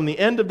forth is from the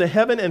end of the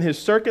heaven, and his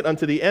circuit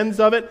unto the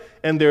ends of it,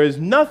 and there is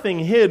nothing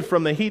hid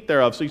from the heat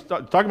thereof. So he's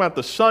talking about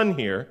the sun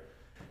here.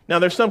 Now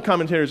there's some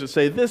commentators that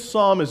say this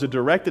psalm is a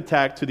direct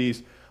attack to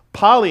these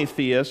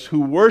polytheists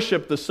who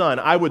worship the sun.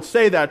 I would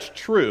say that's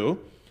true.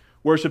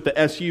 Worship the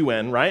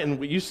S-U-N, right?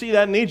 And you see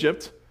that in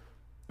Egypt.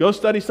 Go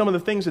study some of the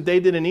things that they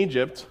did in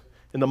Egypt.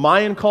 In the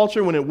Mayan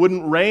culture, when it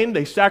wouldn't rain,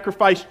 they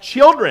sacrificed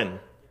children.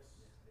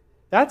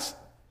 That's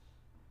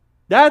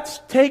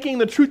taking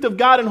the truth of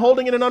God and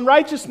holding it in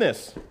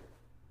unrighteousness.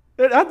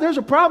 There's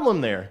a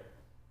problem there.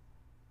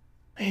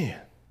 Man,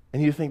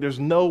 And you think, there's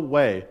no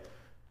way.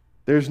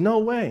 There's no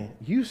way.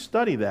 You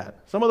study that.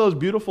 Some of those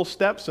beautiful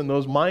steps in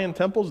those Mayan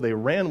temples, they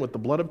ran with the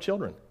blood of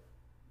children.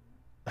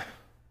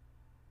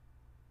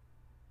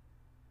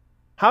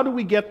 How do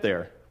we get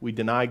there? We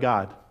deny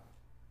God.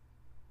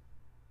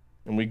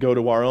 And we go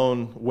to our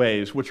own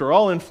ways, which are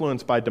all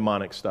influenced by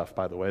demonic stuff,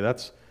 by the way.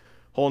 That's a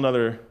whole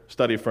other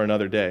study for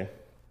another day.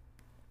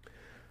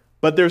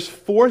 But there's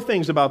 4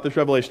 things about this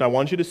revelation. I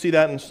want you to see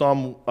that in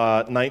Psalm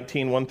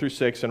 19, 1 through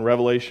 6, and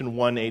Revelation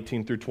 1,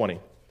 18 through 20.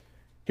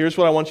 Here's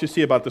what I want you to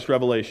see about this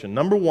revelation.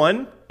 Number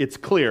 1, it's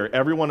clear.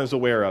 Everyone is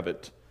aware of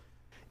it.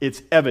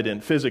 It's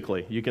evident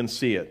physically. You can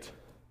see it.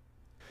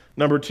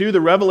 Number 2,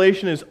 the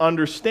revelation is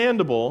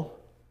understandable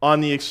on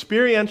the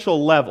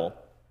experiential level.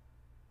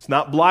 It's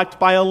not blocked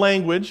by a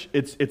language.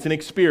 It's an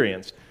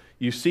experience.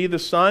 You see the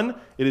sun,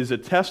 it is a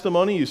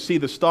testimony. You see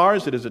the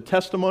stars, it is a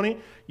testimony.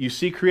 You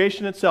see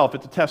creation itself,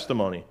 it's a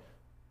testimony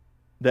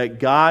that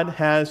God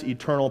has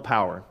eternal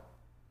power,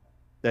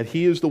 that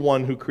He is the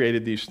one who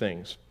created these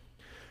things.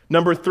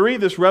 Number 3,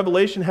 this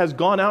revelation has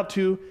gone out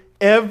to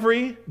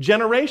every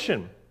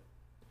generation.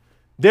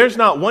 There's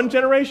not one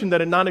generation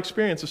that had not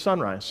experienced a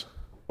sunrise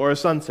or a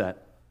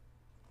sunset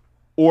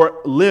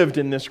or lived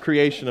in this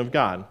creation of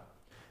God.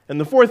 And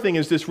the 4th thing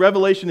is this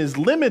revelation is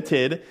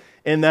limited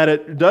in that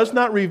it does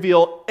not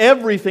reveal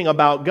everything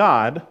about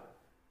God,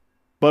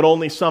 but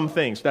only some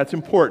things. That's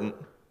important.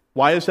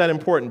 Why is that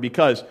important?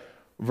 Because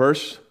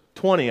verse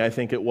 20, I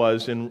think it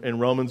was, in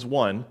Romans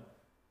 1,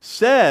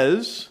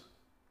 says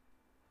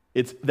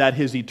it's that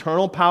His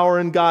eternal power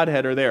and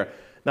Godhead are there.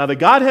 Now, the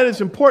Godhead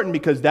is important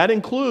because that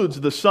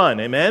includes the Son.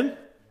 Amen?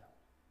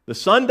 The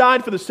Son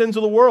died for the sins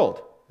of the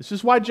world. This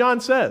is why John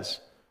says,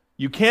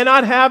 you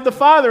cannot have the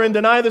Father and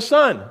deny the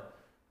Son.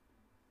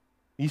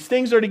 These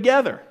things are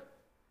together.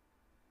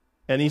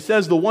 And he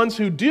says the ones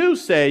who do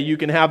say you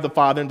can have the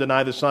Father and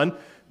deny the Son,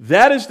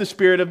 that is the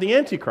spirit of the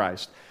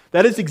Antichrist.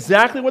 That is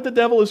exactly what the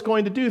devil is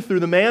going to do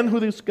through the man who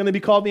is going to be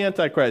called the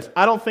Antichrist.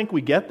 I don't think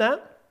we get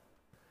that.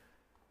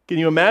 Can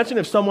you imagine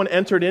if someone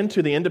entered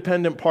into the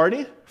Independent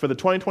Party for the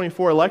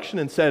 2024 election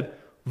and said,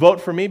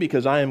 vote for me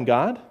because I am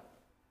God?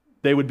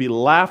 They would be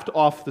laughed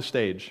off the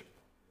stage.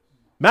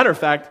 Matter of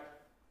fact,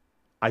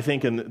 I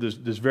think in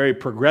this very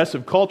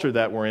progressive culture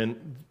that we're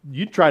in,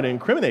 you try to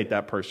incriminate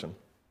that person.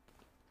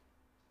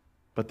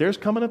 But there's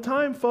coming a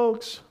time,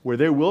 folks, where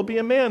there will be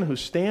a man who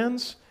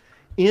stands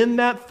in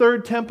that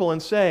third temple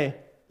and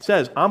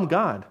says, I'm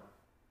God.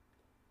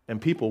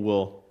 And people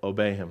will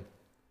obey him.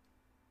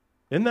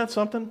 Isn't that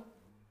something?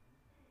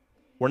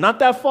 We're not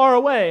that far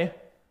away.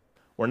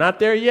 We're not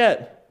there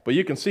yet. But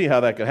you can see how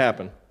that could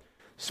happen.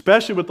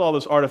 Especially with all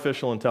this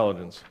artificial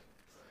intelligence.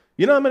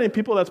 You know how many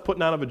people that's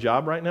putting out of a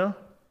job right now?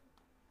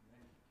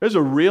 There's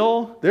a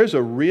real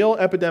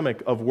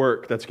epidemic of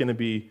work that's going to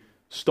be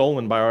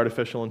stolen by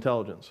artificial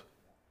intelligence.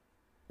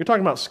 You're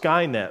talking about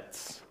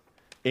Skynets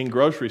in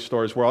grocery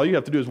stores where all you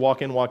have to do is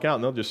walk in, walk out,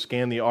 and they'll just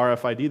scan the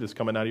RFID that's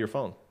coming out of your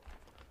phone.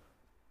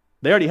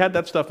 They already had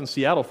that stuff in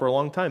Seattle for a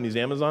long time. These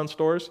Amazon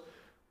stores,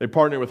 they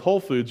partner with Whole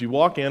Foods. You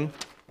walk in,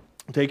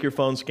 take your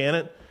phone, scan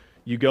it.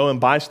 You go and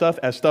buy stuff.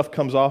 As stuff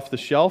comes off the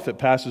shelf, it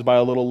passes by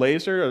a little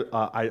laser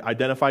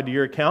identified to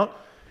your account.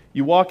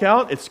 You walk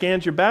out, it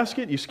scans your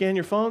basket, you scan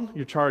your phone,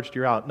 you're charged,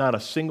 you're out. Not a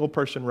single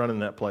person running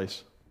that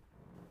place.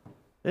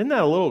 Isn't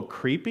that a little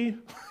creepy?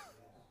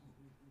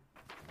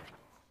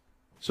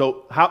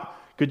 So how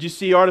could you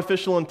see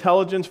artificial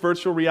intelligence,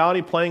 virtual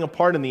reality playing a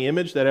part in the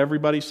image that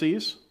everybody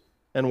sees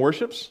and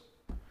worships?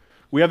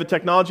 We have the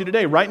technology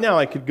today. Right now,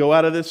 I could go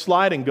out of this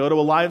slide and go to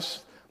a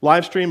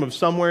live stream of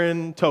somewhere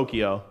in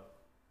Tokyo.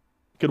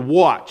 Could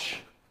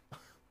watch.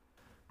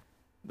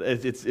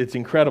 It's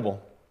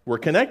incredible. We're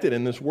connected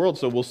in this world,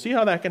 so we'll see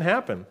how that can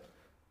happen.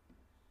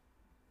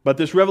 But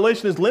this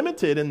revelation is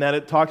limited in that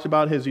it talks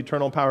about His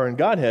eternal power and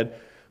Godhead,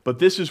 but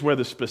this is where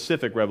the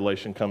specific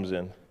revelation comes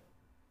in.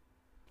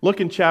 Look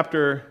in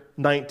chapter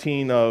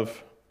 19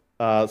 of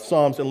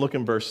Psalms and look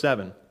in verse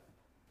 7.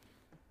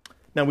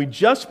 Now, we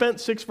just spent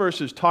 6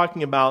 verses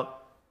talking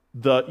about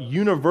the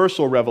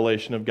universal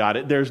revelation of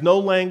God. There's no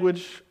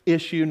language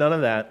issue, none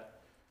of that.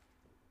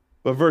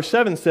 But verse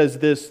 7 says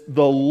this,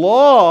 the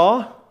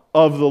law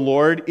of the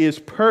Lord is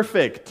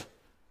perfect,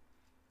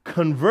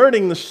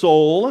 converting the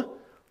soul.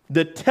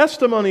 The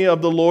testimony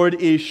of the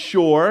Lord is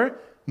sure,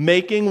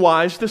 making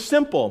wise the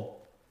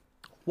simple.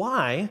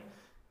 Why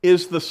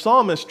is the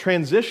psalmist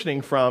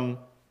transitioning from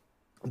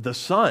the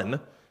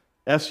sun,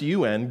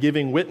 S-U-N,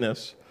 giving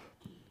witness,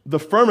 the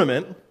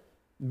firmament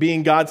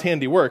being God's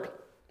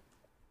handiwork?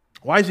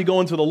 Why is he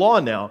going to the law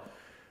now?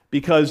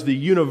 Because the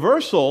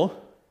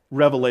universal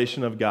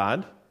revelation of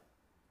God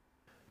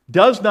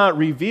does not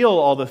reveal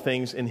all the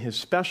things in His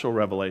special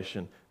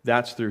revelation.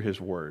 That's through His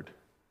Word.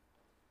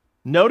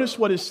 Notice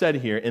what is said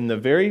here in the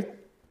very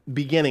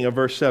beginning of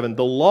verse 7.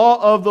 The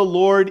law of the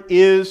Lord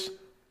is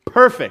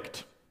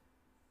perfect.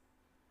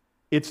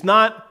 It's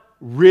not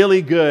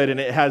really good and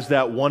it has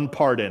that one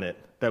part in it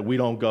that we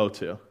don't go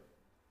to.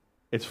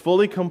 It's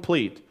fully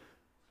complete.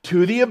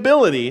 To the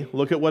ability,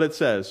 look at what it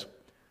says,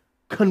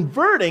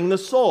 converting the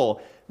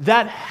soul.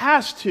 That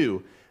has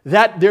to.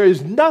 That there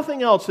is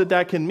nothing else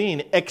that can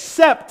mean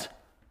except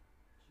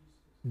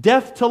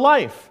death to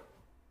life.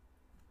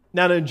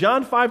 Now in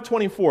John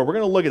 5:24, we're going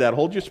to look at that.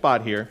 Hold your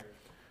spot here.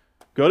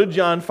 Go to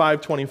John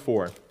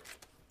 5:24.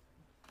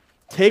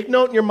 Take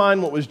note in your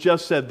mind what was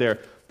just said there.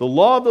 The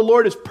law of the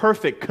Lord is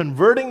perfect,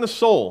 converting the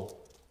soul.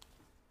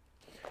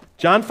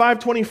 John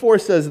 5:24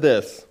 says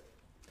this.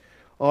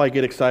 Oh, I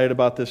get excited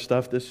about this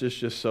stuff. This is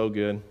just so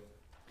good.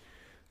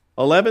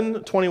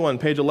 11:21,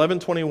 page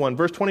 11:21,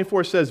 verse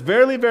 24 says,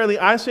 Verily, verily,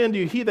 I say unto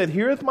you, he that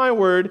heareth my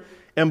word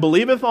and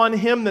believeth on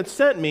him that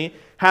sent me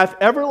hath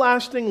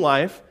everlasting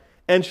life,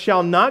 and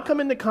shall not come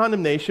into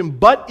condemnation,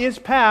 but is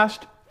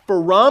passed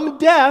from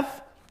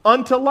death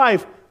unto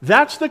life.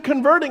 That's the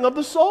converting of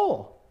the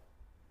soul.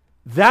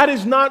 That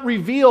is not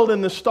revealed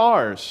in the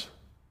stars.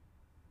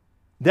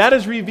 That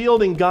is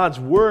revealed in God's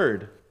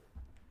word.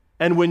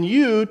 And when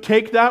you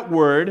take that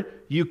word,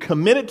 you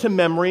commit it to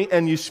memory,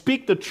 and you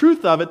speak the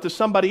truth of it to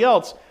somebody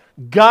else,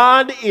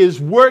 God is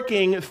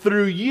working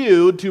through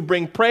you to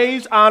bring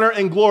praise, honor,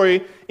 and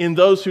glory in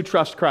those who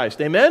trust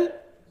Christ. Amen?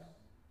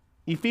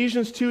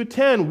 Ephesians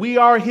 2:10, we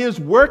are his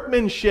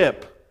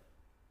workmanship.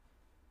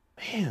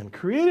 Man,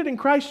 created in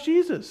Christ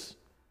Jesus.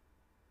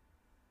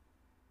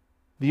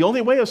 The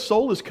only way a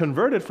soul is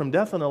converted from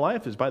death unto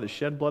life is by the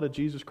shed blood of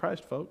Jesus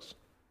Christ, folks.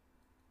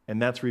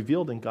 And that's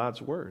revealed in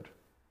God's word.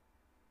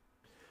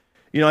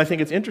 You know, I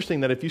think it's interesting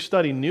that if you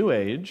study New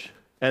Age,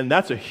 and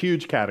that's a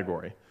huge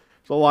category,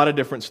 there's a lot of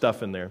different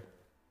stuff in there.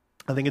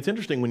 I think it's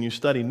interesting when you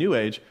study New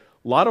Age,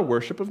 a lot of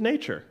worship of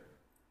nature.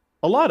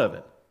 A lot of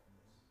it.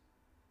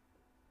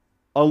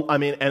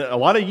 And a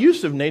lot of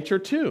use of nature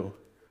too.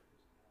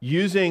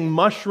 Using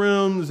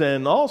mushrooms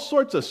and all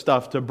sorts of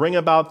stuff to bring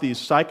about these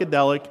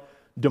psychedelic,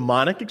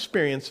 demonic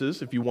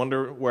experiences. If you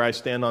wonder where I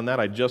stand on that,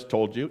 I just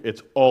told you,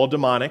 it's all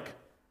demonic.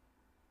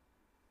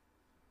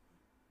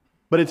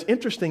 But it's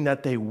interesting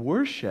that they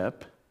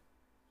worship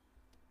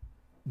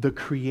the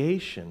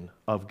creation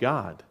of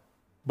God,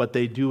 but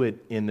they do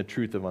it in the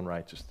truth of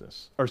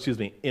unrighteousness,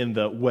 in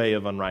the way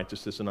of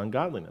unrighteousness and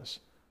ungodliness.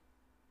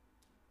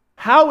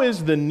 How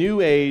is the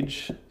New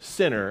Age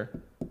sinner,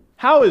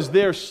 how is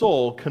their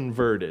soul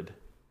converted?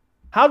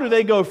 How do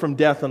they go from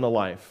death unto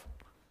life?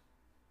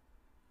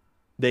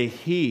 They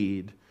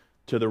heed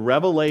to the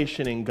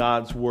revelation in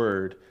God's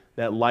word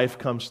that life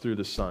comes through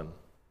the Son.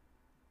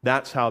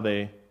 That's how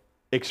they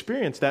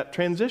experience that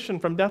transition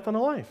from death unto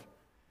life.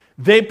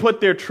 They put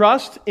their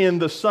trust in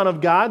the Son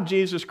of God,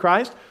 Jesus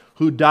Christ,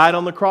 who died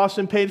on the cross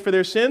and paid for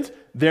their sins.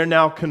 They're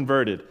now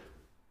converted.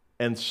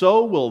 And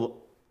so will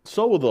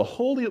the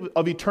whole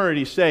of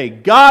eternity say,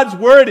 God's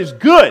word is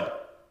good.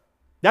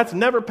 That's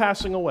never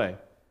passing away.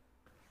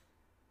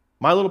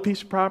 My little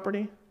piece of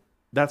property,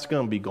 that's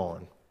going to be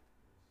gone.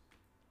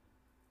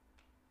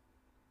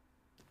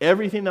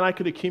 Everything that I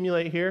could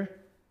accumulate here,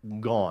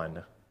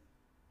 gone.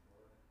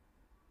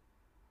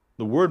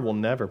 The word will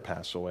never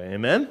pass away.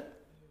 Amen?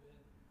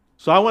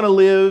 So I want to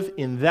live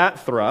in that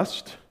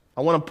thrust.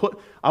 I want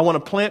to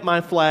plant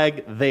my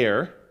flag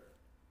there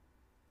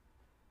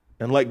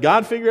and let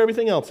God figure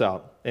everything else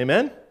out.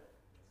 Amen?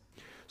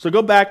 So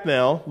go back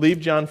now, leave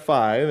John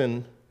 5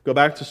 and go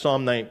back to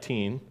Psalm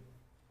 19,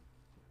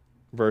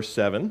 verse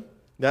 7.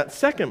 That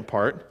second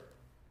part,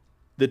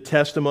 the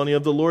testimony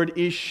of the Lord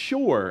is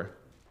sure.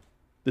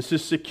 This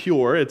is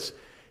secure.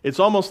 It's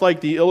almost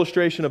like the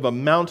illustration of a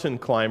mountain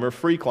climber,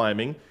 free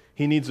climbing.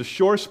 He needs a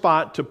sure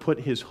spot to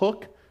put his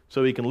hook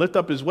so he can lift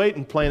up his weight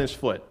and plant his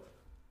foot.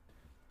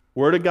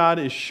 Word of God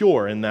is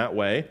sure in that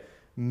way,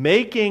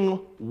 making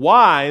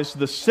wise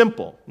the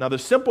simple. Now the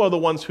simple are the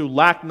ones who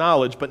lack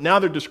knowledge, but now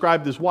they're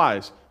described as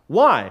wise.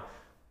 Why?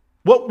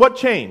 What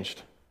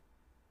changed?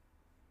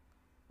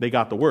 They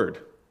got the word.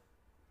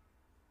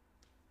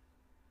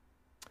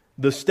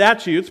 The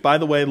statutes, by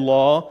the way,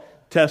 law,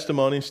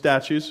 testimony,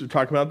 statutes, we're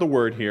talking about the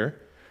word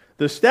here.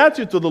 The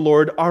statutes of the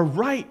Lord are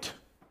right,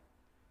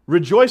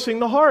 rejoicing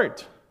the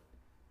heart.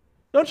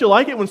 Don't you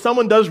like it when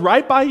someone does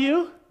right by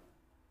you?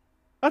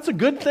 That's a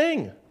good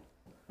thing.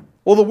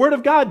 Well, the word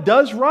of God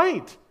does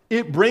right.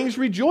 It brings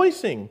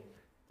rejoicing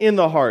in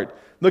the heart.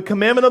 The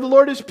commandment of the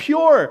Lord is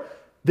pure.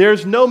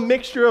 There's no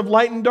mixture of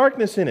light and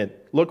darkness in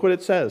it. Look what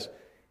it says.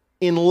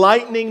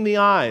 Enlightening the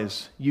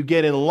eyes. You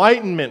get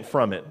enlightenment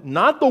from it.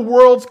 Not the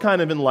world's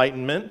kind of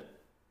enlightenment.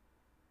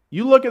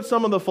 You look at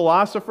some of the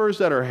philosophers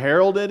that are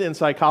heralded in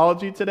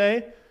psychology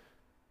today,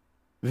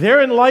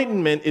 their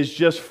enlightenment is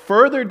just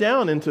further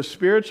down into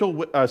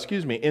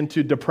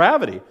into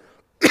depravity.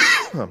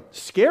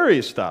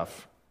 Scary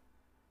stuff.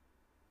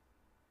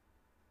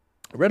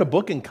 I read a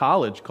book in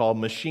college called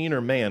Machine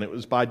or Man. It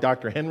was by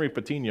Dr. Henry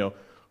Patino,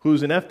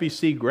 who's an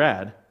FBC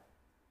grad.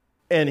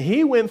 And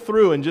he went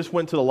through and just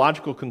went to the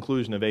logical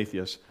conclusion of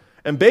atheists.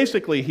 And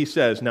basically he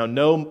says, now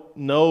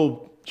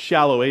no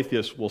shallow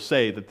atheist will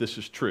say that this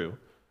is true.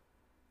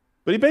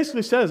 But he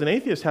basically says an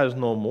atheist has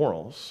no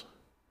morals.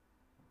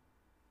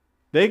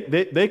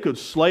 They could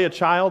slay a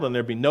child and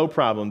there'd be no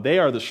problem. They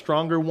are the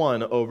stronger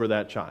one over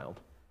that child.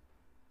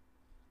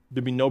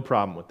 There'd be no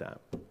problem with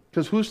that.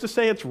 Because who's to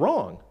say it's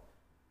wrong?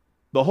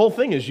 The whole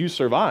thing is you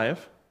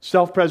survive.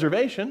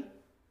 self-preservation.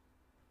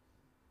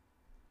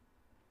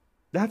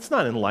 That's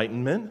not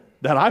enlightenment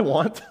that I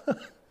want.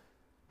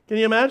 Can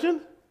you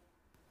imagine?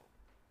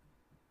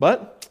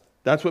 But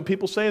that's what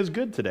people say is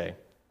good today.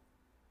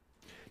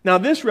 Now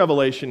this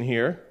revelation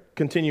here,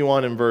 continue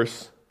on in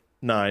verse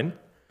 9.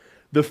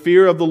 The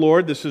fear of the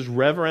Lord, this is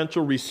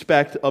reverential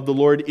respect of the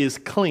Lord, is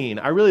clean.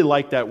 I really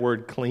like that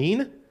word,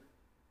 clean.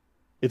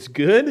 It's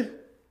good.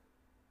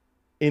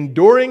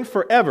 Enduring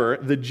forever,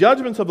 the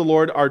judgments of the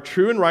Lord are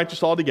true and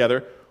righteous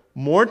altogether.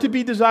 More to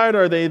be desired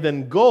are they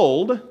than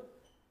gold,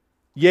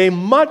 yea,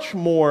 much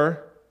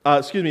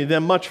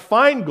than much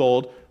fine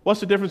gold.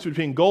 What's the difference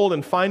between gold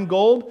and fine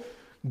gold?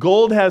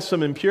 Gold has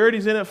some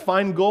impurities in it.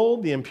 Fine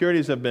gold, the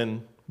impurities have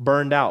been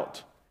burned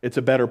out. It's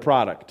a better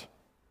product.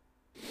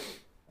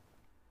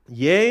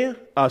 Yea,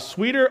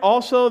 sweeter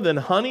also than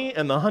honey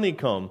and the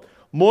honeycomb.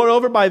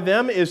 Moreover, by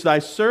them is thy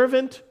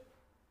servant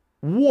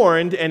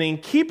warned, and in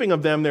keeping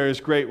of them there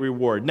is great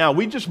reward. Now,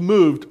 we just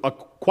moved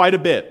quite a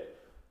bit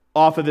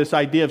off of this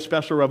idea of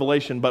special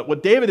revelation, but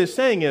what David is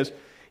saying is,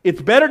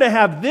 it's better to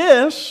have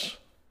this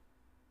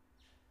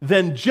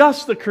than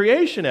just the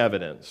creation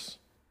evidence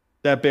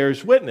that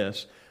bears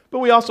witness, but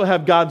we also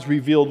have God's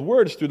revealed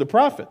words through the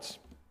prophets.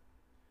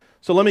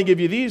 So let me give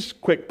you these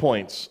quick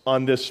points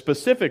on this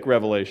specific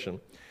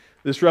revelation.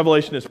 This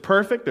revelation is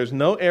perfect. There's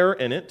no error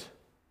in it.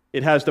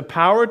 It has the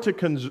power to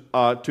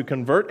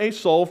convert a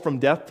soul from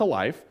death to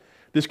life.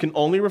 This can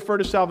only refer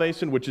to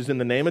salvation, which is in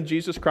the name of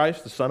Jesus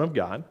Christ, the Son of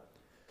God.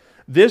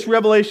 This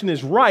revelation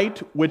is right,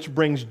 which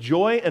brings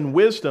joy and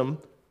wisdom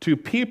to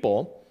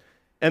people.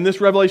 And this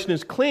revelation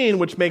is clean,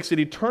 which makes it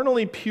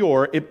eternally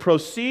pure. It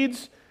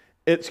produces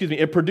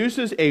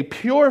a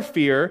pure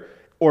fear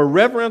or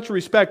reverential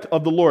respect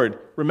of the Lord.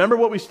 Remember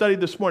what we studied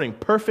this morning.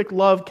 Perfect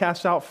love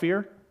casts out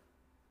fear.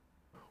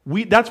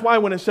 That's why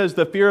when it says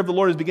the fear of the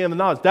Lord is the beginning of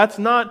knowledge, that's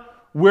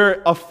not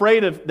we're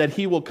afraid of that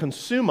He will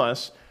consume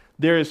us.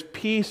 There is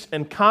peace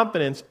and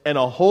confidence and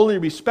a holy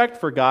respect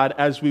for God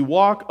as we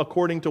walk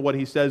according to what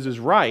He says is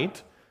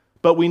right.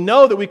 But we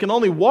know that we can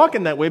only walk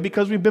in that way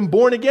because we've been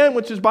born again,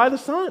 which is by the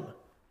Son.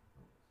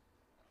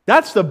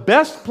 That's the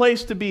best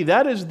place to be.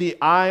 That is the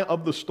eye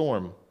of the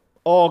storm,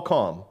 all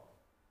calm.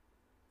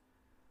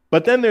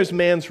 But then there's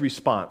man's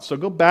response. So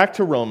go back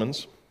to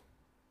Romans.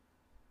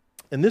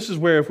 And this is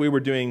where if we were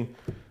doing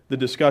the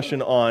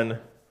discussion on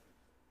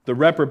the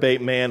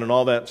reprobate man and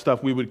all that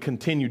stuff, we would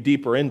continue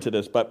deeper into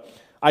this. But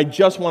I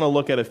just want to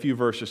look at a few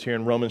verses here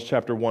in Romans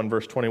chapter 1,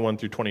 verse 21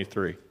 through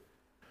 23.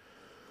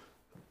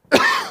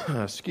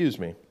 Excuse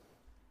me.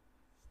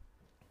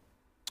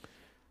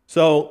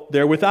 So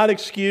they're without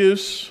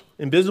excuse,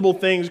 invisible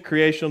things,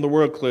 creation of the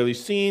world clearly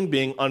seen,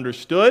 being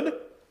understood.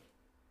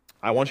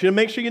 I want you to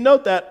make sure you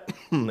note that.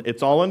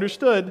 It's all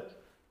understood.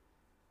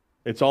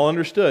 It's all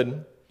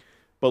understood.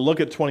 But look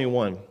at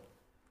 21.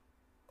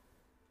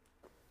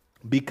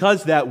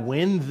 Because that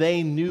when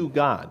they knew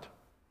God,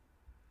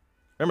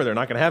 remember they're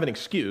not going to have an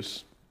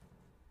excuse,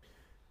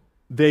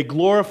 they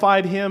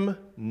glorified Him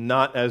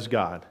not as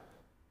God.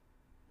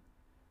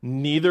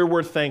 Neither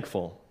were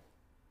thankful,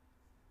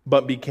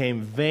 but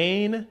became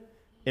vain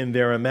in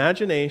their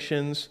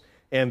imaginations,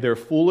 and their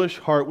foolish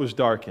heart was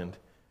darkened.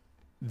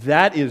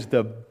 That is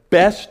the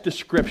best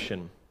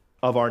description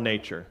of our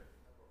nature.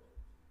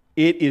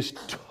 It is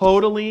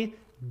totally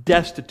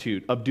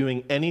destitute of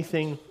doing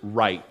anything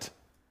right.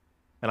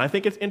 And I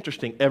think it's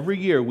interesting, every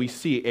year we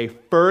see a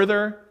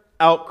further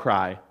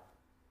outcry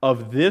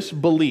of this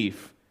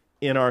belief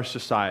in our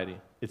society.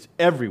 It's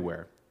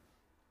everywhere.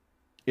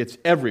 It's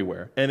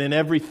everywhere and in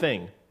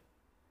everything.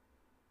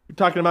 You're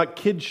talking about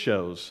kids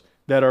shows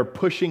that are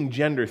pushing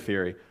gender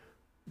theory.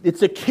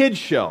 It's a kids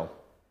show.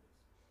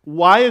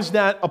 Why is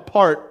that a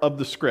part of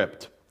the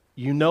script?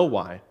 You know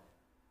why.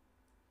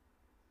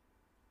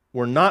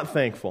 We're not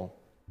thankful.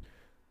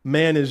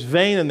 Man is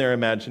vain in their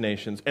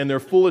imaginations, and their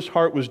foolish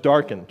heart was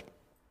darkened.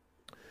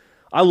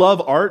 I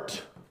love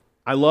art.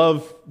 I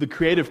love the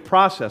creative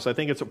process. I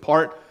think it's a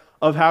part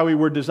of how we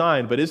were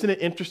designed. But isn't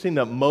it interesting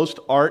that most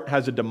art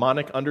has a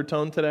demonic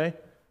undertone today?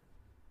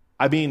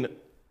 I mean,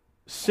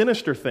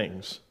 sinister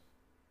things.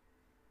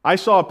 I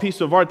saw a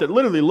piece of art that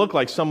literally looked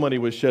like somebody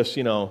was just,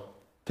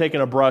 taking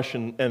a brush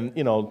and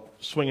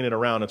swinging it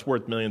around. It's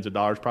worth millions of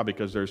dollars, probably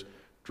because there's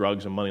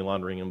drugs and money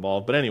laundering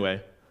involved. But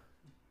anyway,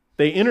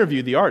 they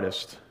interviewed the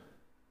artist.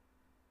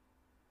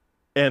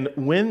 And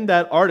when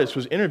that artist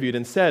was interviewed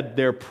and said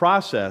their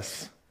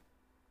process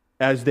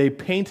as they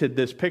painted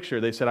this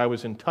picture, they said, I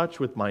was in touch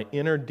with my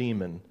inner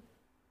demon.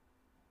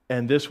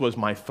 And this was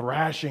my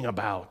thrashing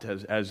about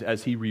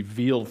as he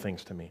revealed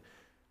things to me.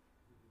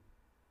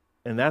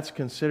 And that's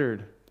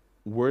considered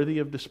worthy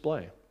of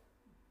display.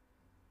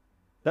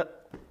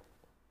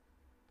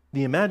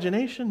 The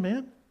imagination,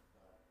 man,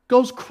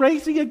 goes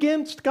crazy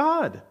against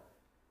God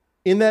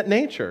in that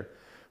nature.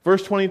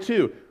 Verse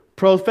 22,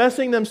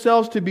 professing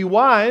themselves to be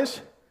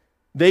wise,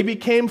 they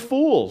became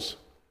fools.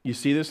 You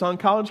see this on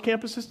college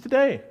campuses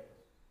today.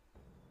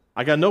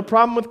 I got no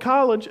problem with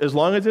college as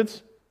long as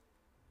it's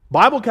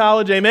Bible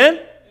college, amen?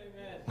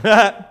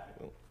 Amen.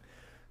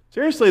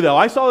 Seriously though,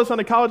 I saw this on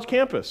a college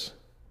campus.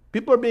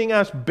 People are being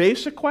asked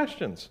basic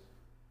questions.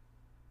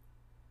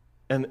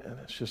 And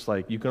it's just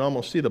like, you can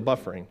almost see the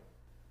buffering.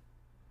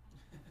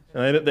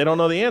 And they don't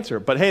know the answer.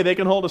 But hey, they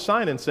can hold a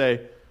sign and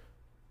say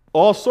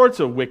all sorts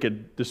of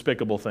wicked,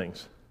 despicable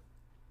things.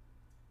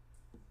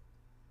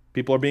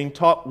 People are being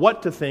taught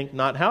what to think,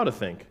 not how to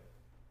think.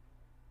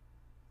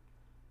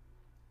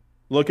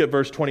 Look at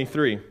verse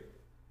 23.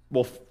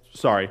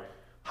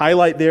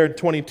 Highlight there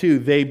 22.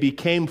 They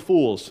became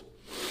fools,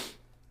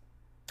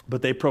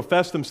 but they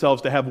professed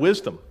themselves to have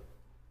wisdom.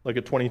 Look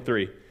at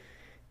 23.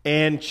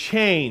 And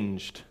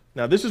changed.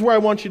 Now, this is where I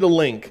want you to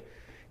link.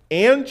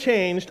 And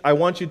changed, I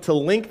want you to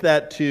link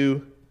that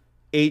to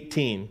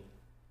 18.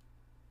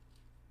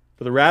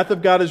 For the wrath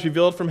of God is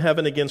revealed from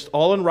heaven against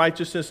all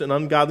unrighteousness and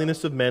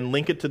ungodliness of men.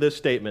 Link it to this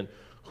statement.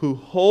 Who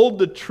hold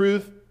the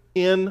truth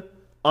in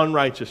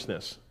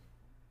unrighteousness.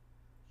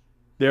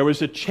 There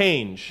was a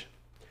change.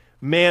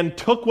 Man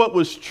took what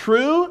was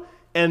true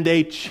and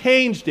they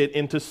changed it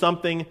into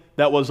something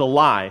that was a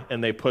lie,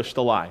 and they pushed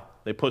the lie.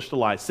 They pushed the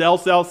lie. Sell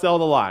the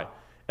lie.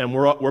 And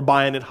we're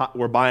buying it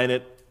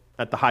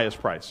at the highest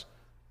price.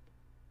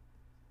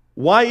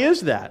 Why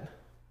is that?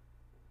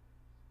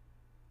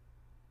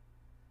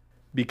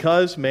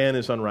 Because man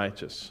is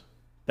unrighteous.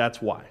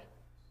 That's why.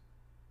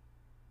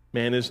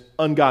 Man is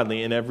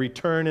ungodly in every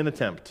turn and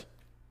attempt.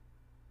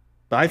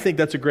 But I think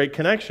that's a great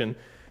connection.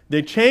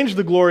 They changed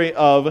the glory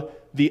of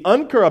the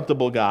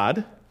uncorruptible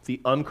God,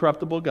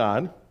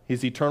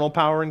 His eternal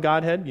power and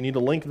Godhead. You need to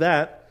link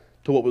that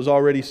to what was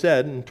already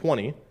said in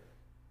 20.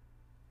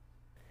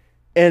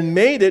 And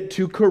made it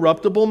to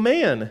corruptible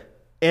man,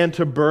 and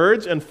to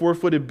birds and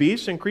four-footed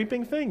beasts and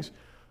creeping things.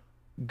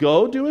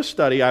 Go do a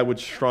study. I would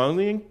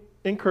strongly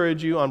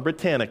encourage you on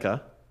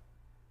Britannica.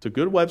 It's a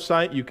good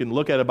website. You can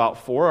look at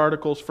about 4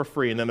 articles for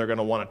free, and then they're going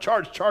to want to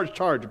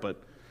charge.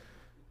 But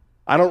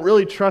I don't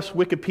really trust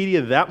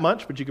Wikipedia that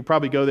much, but you could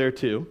probably go there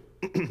too.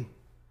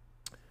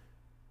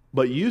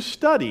 But you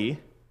study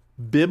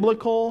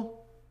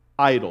biblical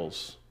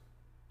idols.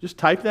 Just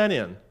type that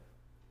in.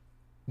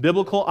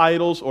 Biblical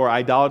idols or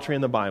idolatry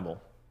in the Bible.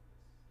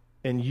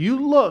 And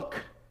you look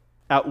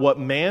at what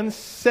man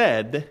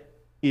said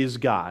is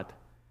God.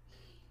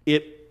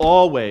 It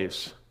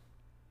always,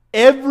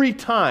 every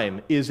time,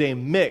 is a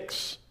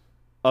mix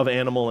of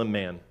animal and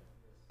man.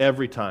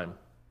 Every time.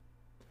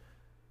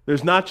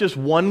 There's not just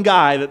one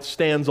guy that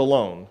stands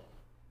alone.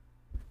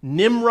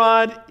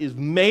 Nimrod is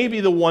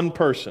maybe the one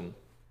person.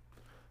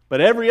 But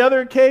every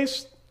other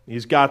case,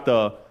 he's got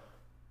the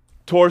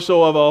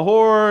torso of a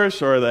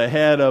horse or the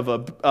head of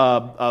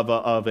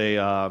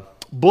a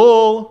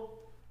bull.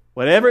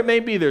 Whatever it may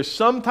be, there's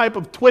some type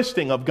of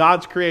twisting of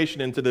God's creation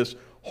into this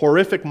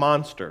horrific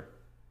monster.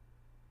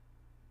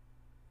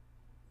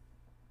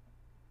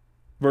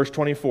 Verse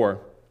 24.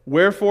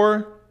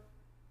 Wherefore,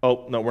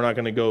 we're not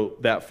going to go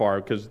that far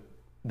because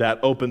that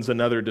opens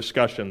another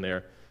discussion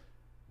there.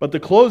 But the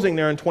closing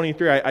there in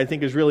 23 I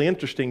think is really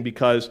interesting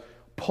because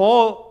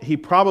Paul, he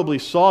probably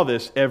saw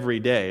this every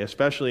day,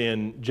 especially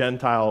in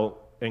Gentile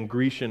and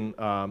Grecian,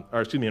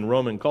 in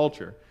Roman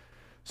culture.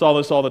 Saw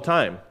this all the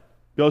time.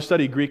 Go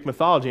study Greek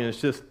mythology, and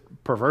it's just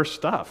perverse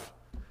stuff.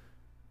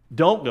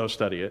 Don't go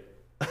study it.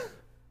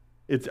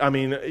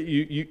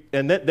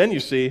 Then you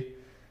see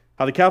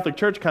how the Catholic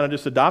Church kind of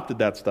just adopted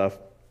that stuff.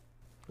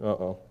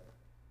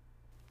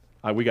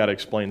 We got to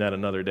explain that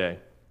another day.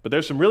 But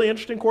there's some really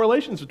interesting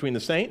correlations between the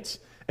saints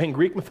and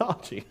Greek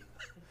mythology.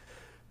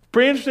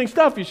 Pretty interesting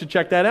stuff. You should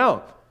check that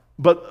out.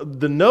 But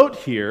the note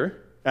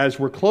here, as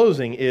we're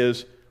closing,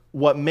 is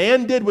what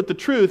man did with the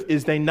truth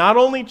is they not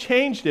only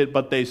changed it,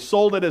 but they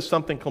sold it as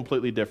something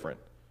completely different.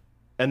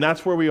 And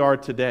that's where we are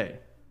today.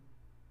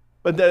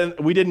 But then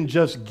we didn't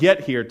just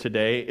get here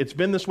today. It's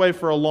been this way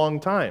for a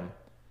long time.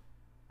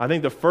 I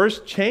think the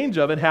first change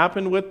of it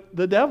happened with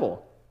the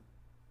devil.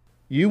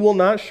 You will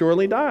not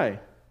surely die.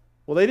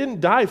 Well, they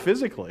didn't die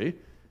physically,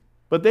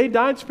 but they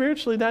died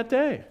spiritually that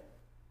day.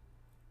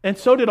 And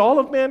so did all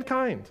of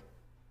mankind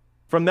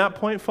from that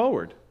point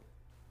forward.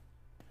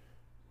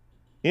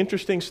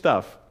 Interesting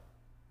stuff.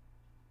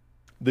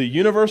 The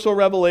universal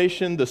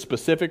revelation, the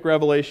specific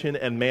revelation,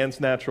 and man's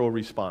natural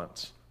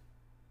response.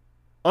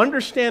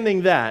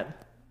 Understanding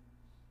that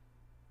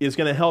is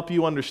going to help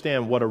you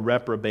understand what a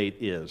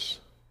reprobate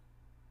is.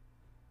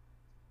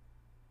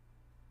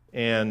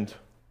 And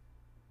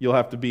you'll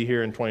have to be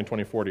here in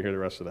 2024 to hear the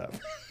rest of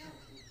that.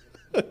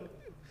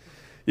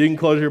 You can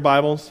close your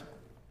Bibles.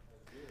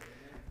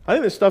 I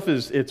think this stuff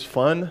it's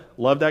fun.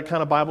 Love that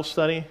kind of Bible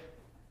study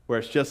where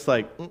it's just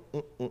like,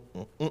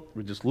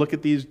 we just look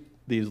at these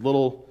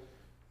little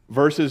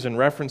verses and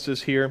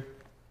references here.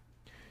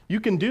 You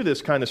can do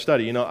this kind of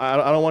study. I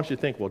don't want you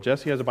to think, well,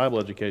 Jesse has a Bible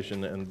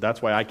education and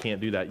that's why I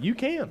can't do that. You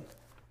can.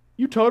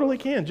 You totally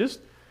can.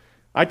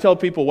 I tell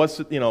people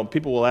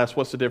people will ask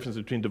what's the difference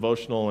between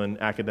devotional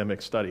and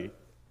academic study.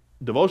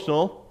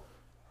 Devotional,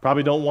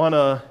 probably don't want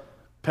a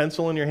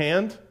pencil in your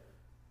hand.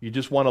 You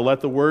just want to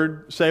let the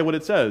Word say what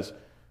it says.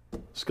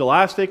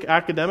 Scholastic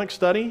academic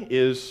study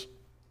is,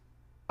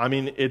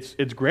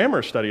 it's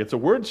grammar study. It's a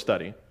word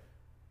study.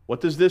 What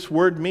does this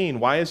word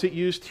mean? Why is it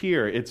used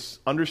here? It's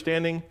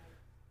understanding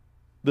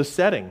the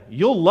setting.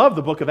 You'll love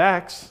the book of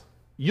Acts.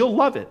 You'll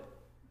love it.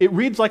 It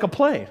reads like a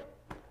play.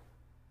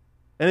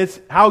 And it's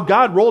how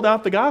God rolled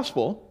out the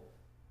gospel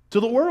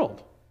to the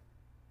world.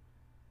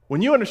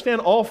 When you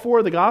understand all four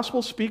of the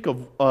gospels speak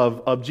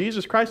of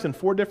Jesus Christ in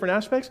four different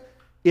aspects,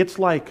 it's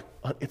like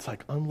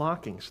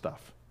unlocking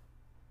stuff.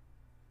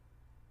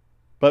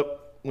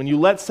 But when you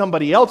let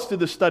somebody else do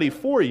the study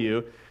for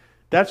you,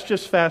 that's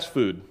just fast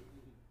food.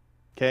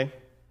 Okay?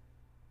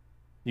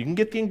 You can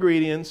get the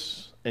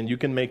ingredients and you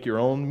can make your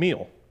own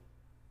meal.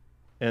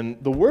 And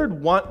the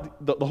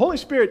Holy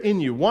Spirit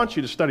in you wants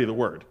you to study the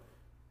Word,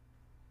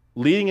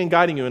 leading and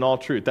guiding you in all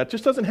truth. That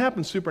just doesn't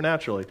happen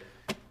supernaturally.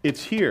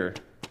 It's here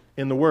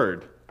in the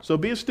Word. So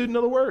be a student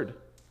of the Word.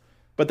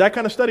 But that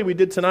kind of study we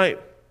did tonight,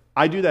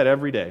 I do that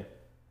every day.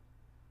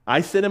 I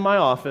sit in my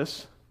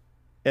office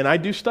and I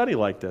do study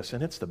like this,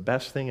 and it's the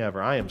best thing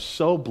ever. I am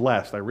so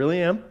blessed. I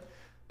really am.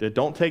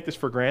 Don't take this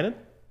for granted.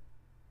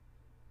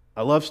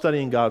 I love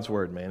studying God's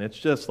Word, man. It's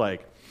just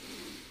like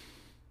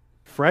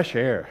fresh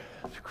air.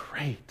 It's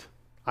great.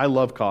 I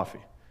love coffee.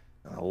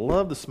 I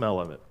love the smell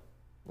of it.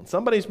 When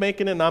somebody's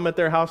making it and I'm at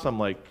their house, I'm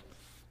like,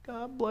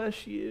 God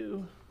bless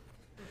you.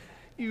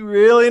 You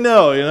really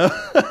know, you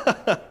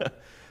know?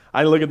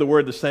 I look at the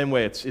Word the same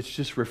way. It's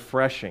just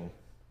refreshing.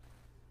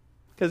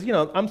 Because, you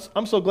know,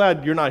 I'm so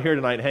glad you're not here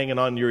tonight hanging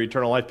on your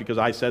eternal life because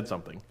I said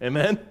something.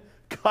 Amen?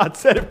 God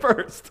said it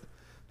first.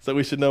 So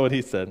we should know what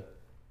He said.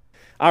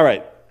 All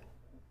right.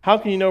 How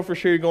can you know for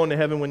sure you're going to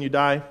heaven when you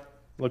die?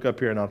 Look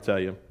up here and I'll tell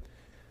you.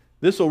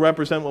 This will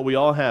represent what we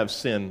all have,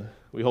 sin.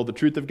 We hold the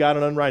truth of God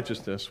and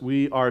unrighteousness.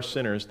 We are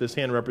sinners. This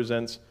hand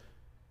represents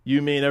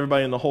you, me, and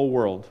everybody in the whole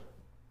world.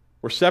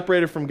 We're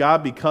separated from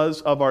God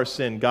because of our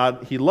sin.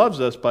 God, He loves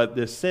us, but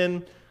this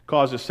sin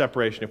causes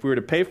separation. If we were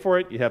to pay for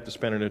it, you'd have to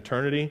spend an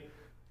eternity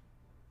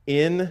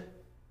in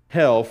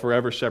hell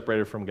forever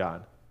separated from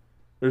God.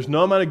 There's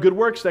no amount of good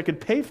works that could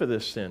pay for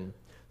this sin.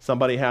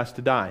 Somebody has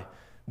to die.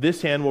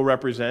 This hand will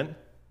represent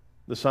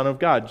the Son of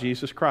God,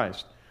 Jesus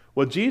Christ.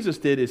 What Jesus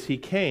did is He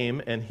came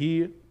and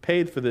He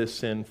paid for this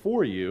sin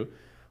for you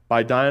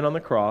by dying on the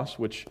cross,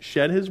 which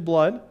shed His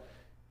blood.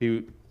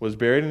 He was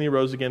buried and He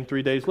rose again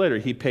 3 days later.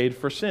 He paid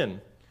for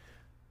sin.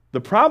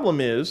 The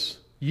problem is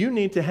you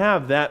need to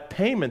have that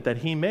payment that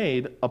He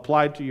made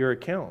applied to your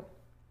account.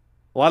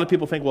 A lot of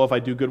people think, well, if I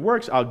do good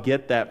works, I'll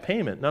get that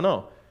payment.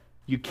 No.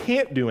 You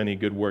can't do any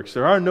good works.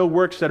 There are no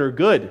works that are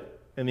good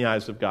in the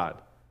eyes of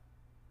God.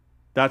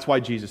 That's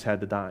why Jesus had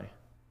to die.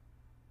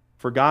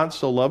 For God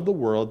so loved the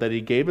world that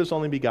He gave His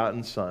only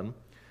begotten Son,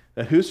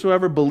 that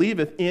whosoever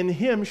believeth in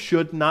Him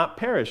should not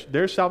perish.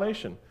 There's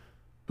salvation.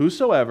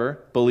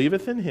 Whosoever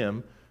believeth in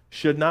Him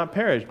should not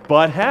perish,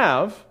 but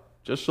have,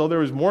 just so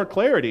there is more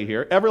clarity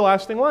here,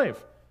 everlasting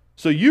life.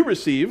 So you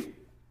receive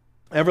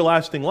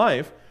everlasting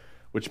life,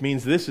 which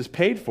means this is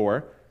paid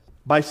for,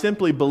 by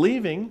simply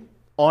believing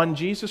on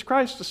Jesus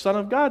Christ, the Son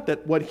of God,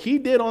 that what He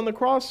did on the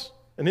cross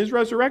and His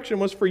resurrection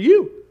was for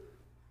you.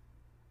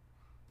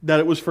 That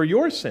it was for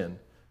your sin.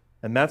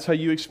 And that's how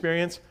you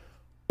experience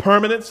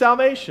permanent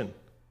salvation.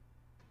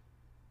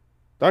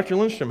 Dr.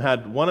 Lindstrom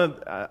had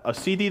a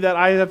CD that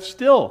I have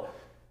still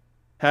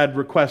had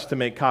requests to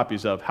make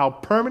copies of. How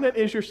permanent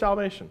is your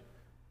salvation?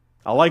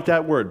 I like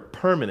that word,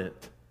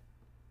 permanent.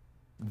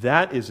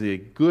 That is a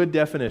good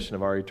definition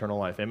of our eternal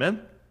life.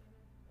 Amen?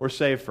 We're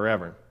saved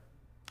forever.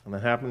 And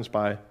that happens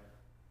by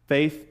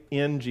faith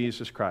in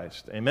Jesus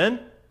Christ. Amen?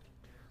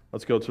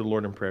 Let's go to the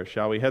Lord in prayer,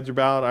 shall we? Heads are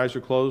bowed, eyes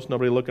are closed,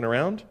 nobody looking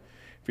around.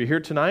 If you're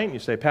here tonight and you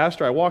say,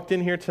 Pastor, I walked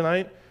in here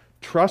tonight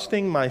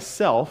trusting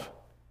myself,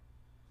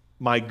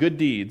 my good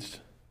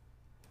deeds,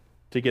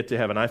 to get to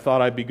heaven. I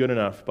thought I'd be good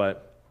enough,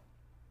 but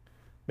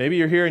maybe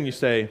you're here and you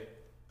say,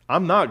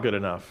 I'm not good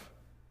enough.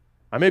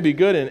 I may be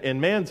good in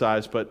man's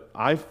eyes, but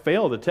I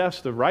fail the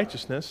test of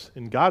righteousness.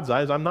 In God's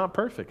eyes, I'm not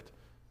perfect.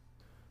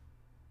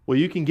 Well,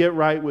 you can get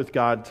right with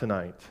God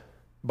tonight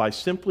by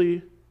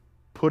simply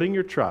putting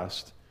your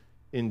trust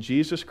in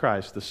Jesus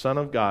Christ, the Son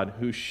of God,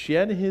 who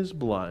shed His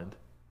blood,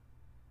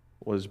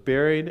 was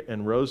buried,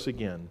 and rose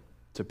again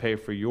to pay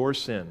for your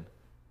sin.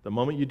 The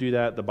moment you do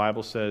that, the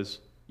Bible says,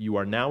 you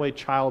are now a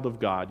child of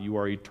God. You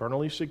are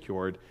eternally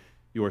secured.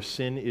 Your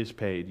sin is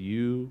paid.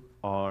 You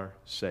are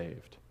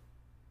saved.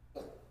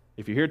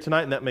 If you're here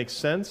tonight and that makes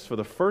sense for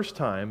the first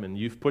time and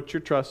you've put your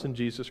trust in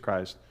Jesus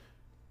Christ,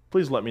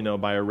 please let me know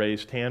by a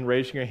raised hand.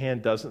 Raising your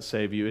hand doesn't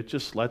save you. It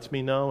just lets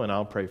me know and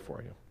I'll pray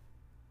for you.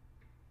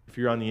 If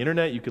you're on the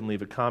internet, you can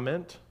leave a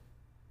comment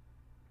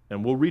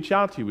and we'll reach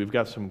out to you. We've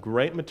got some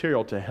great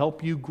material to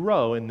help you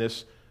grow in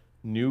this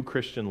new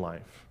Christian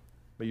life.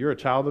 But you're a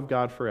child of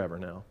God forever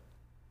now.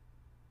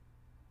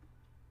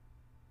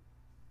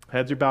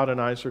 Heads are bowed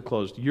and eyes are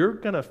closed. You're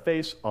going to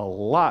face a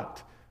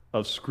lot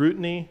of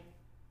scrutiny,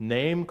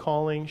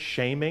 name-calling,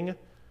 shaming,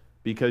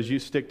 because you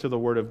stick to the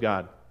Word of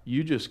God.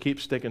 You just keep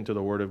sticking to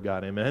the Word of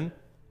God. Amen?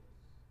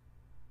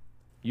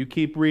 You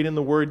keep reading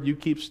the Word, you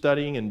keep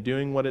studying and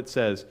doing what it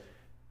says,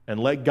 and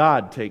let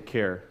God take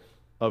care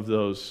of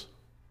those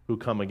who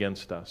come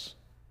against us.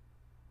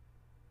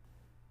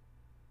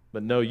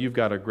 but know you've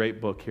got a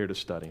great book here to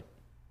study.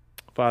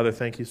 Father,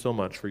 thank you so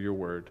much for your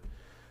word.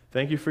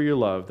 Thank you for your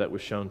love that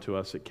was shown to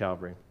us at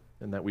Calvary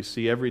and that we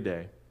see every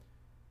day.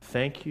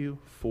 Thank you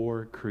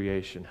for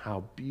creation,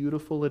 how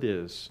beautiful it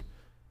is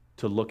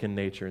to look in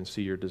nature and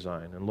see your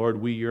design. And Lord,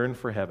 we yearn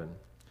for heaven.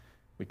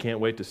 We can't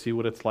wait to see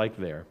what it's like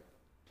there.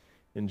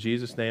 In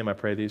Jesus' name, I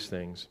pray these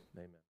things. Amen.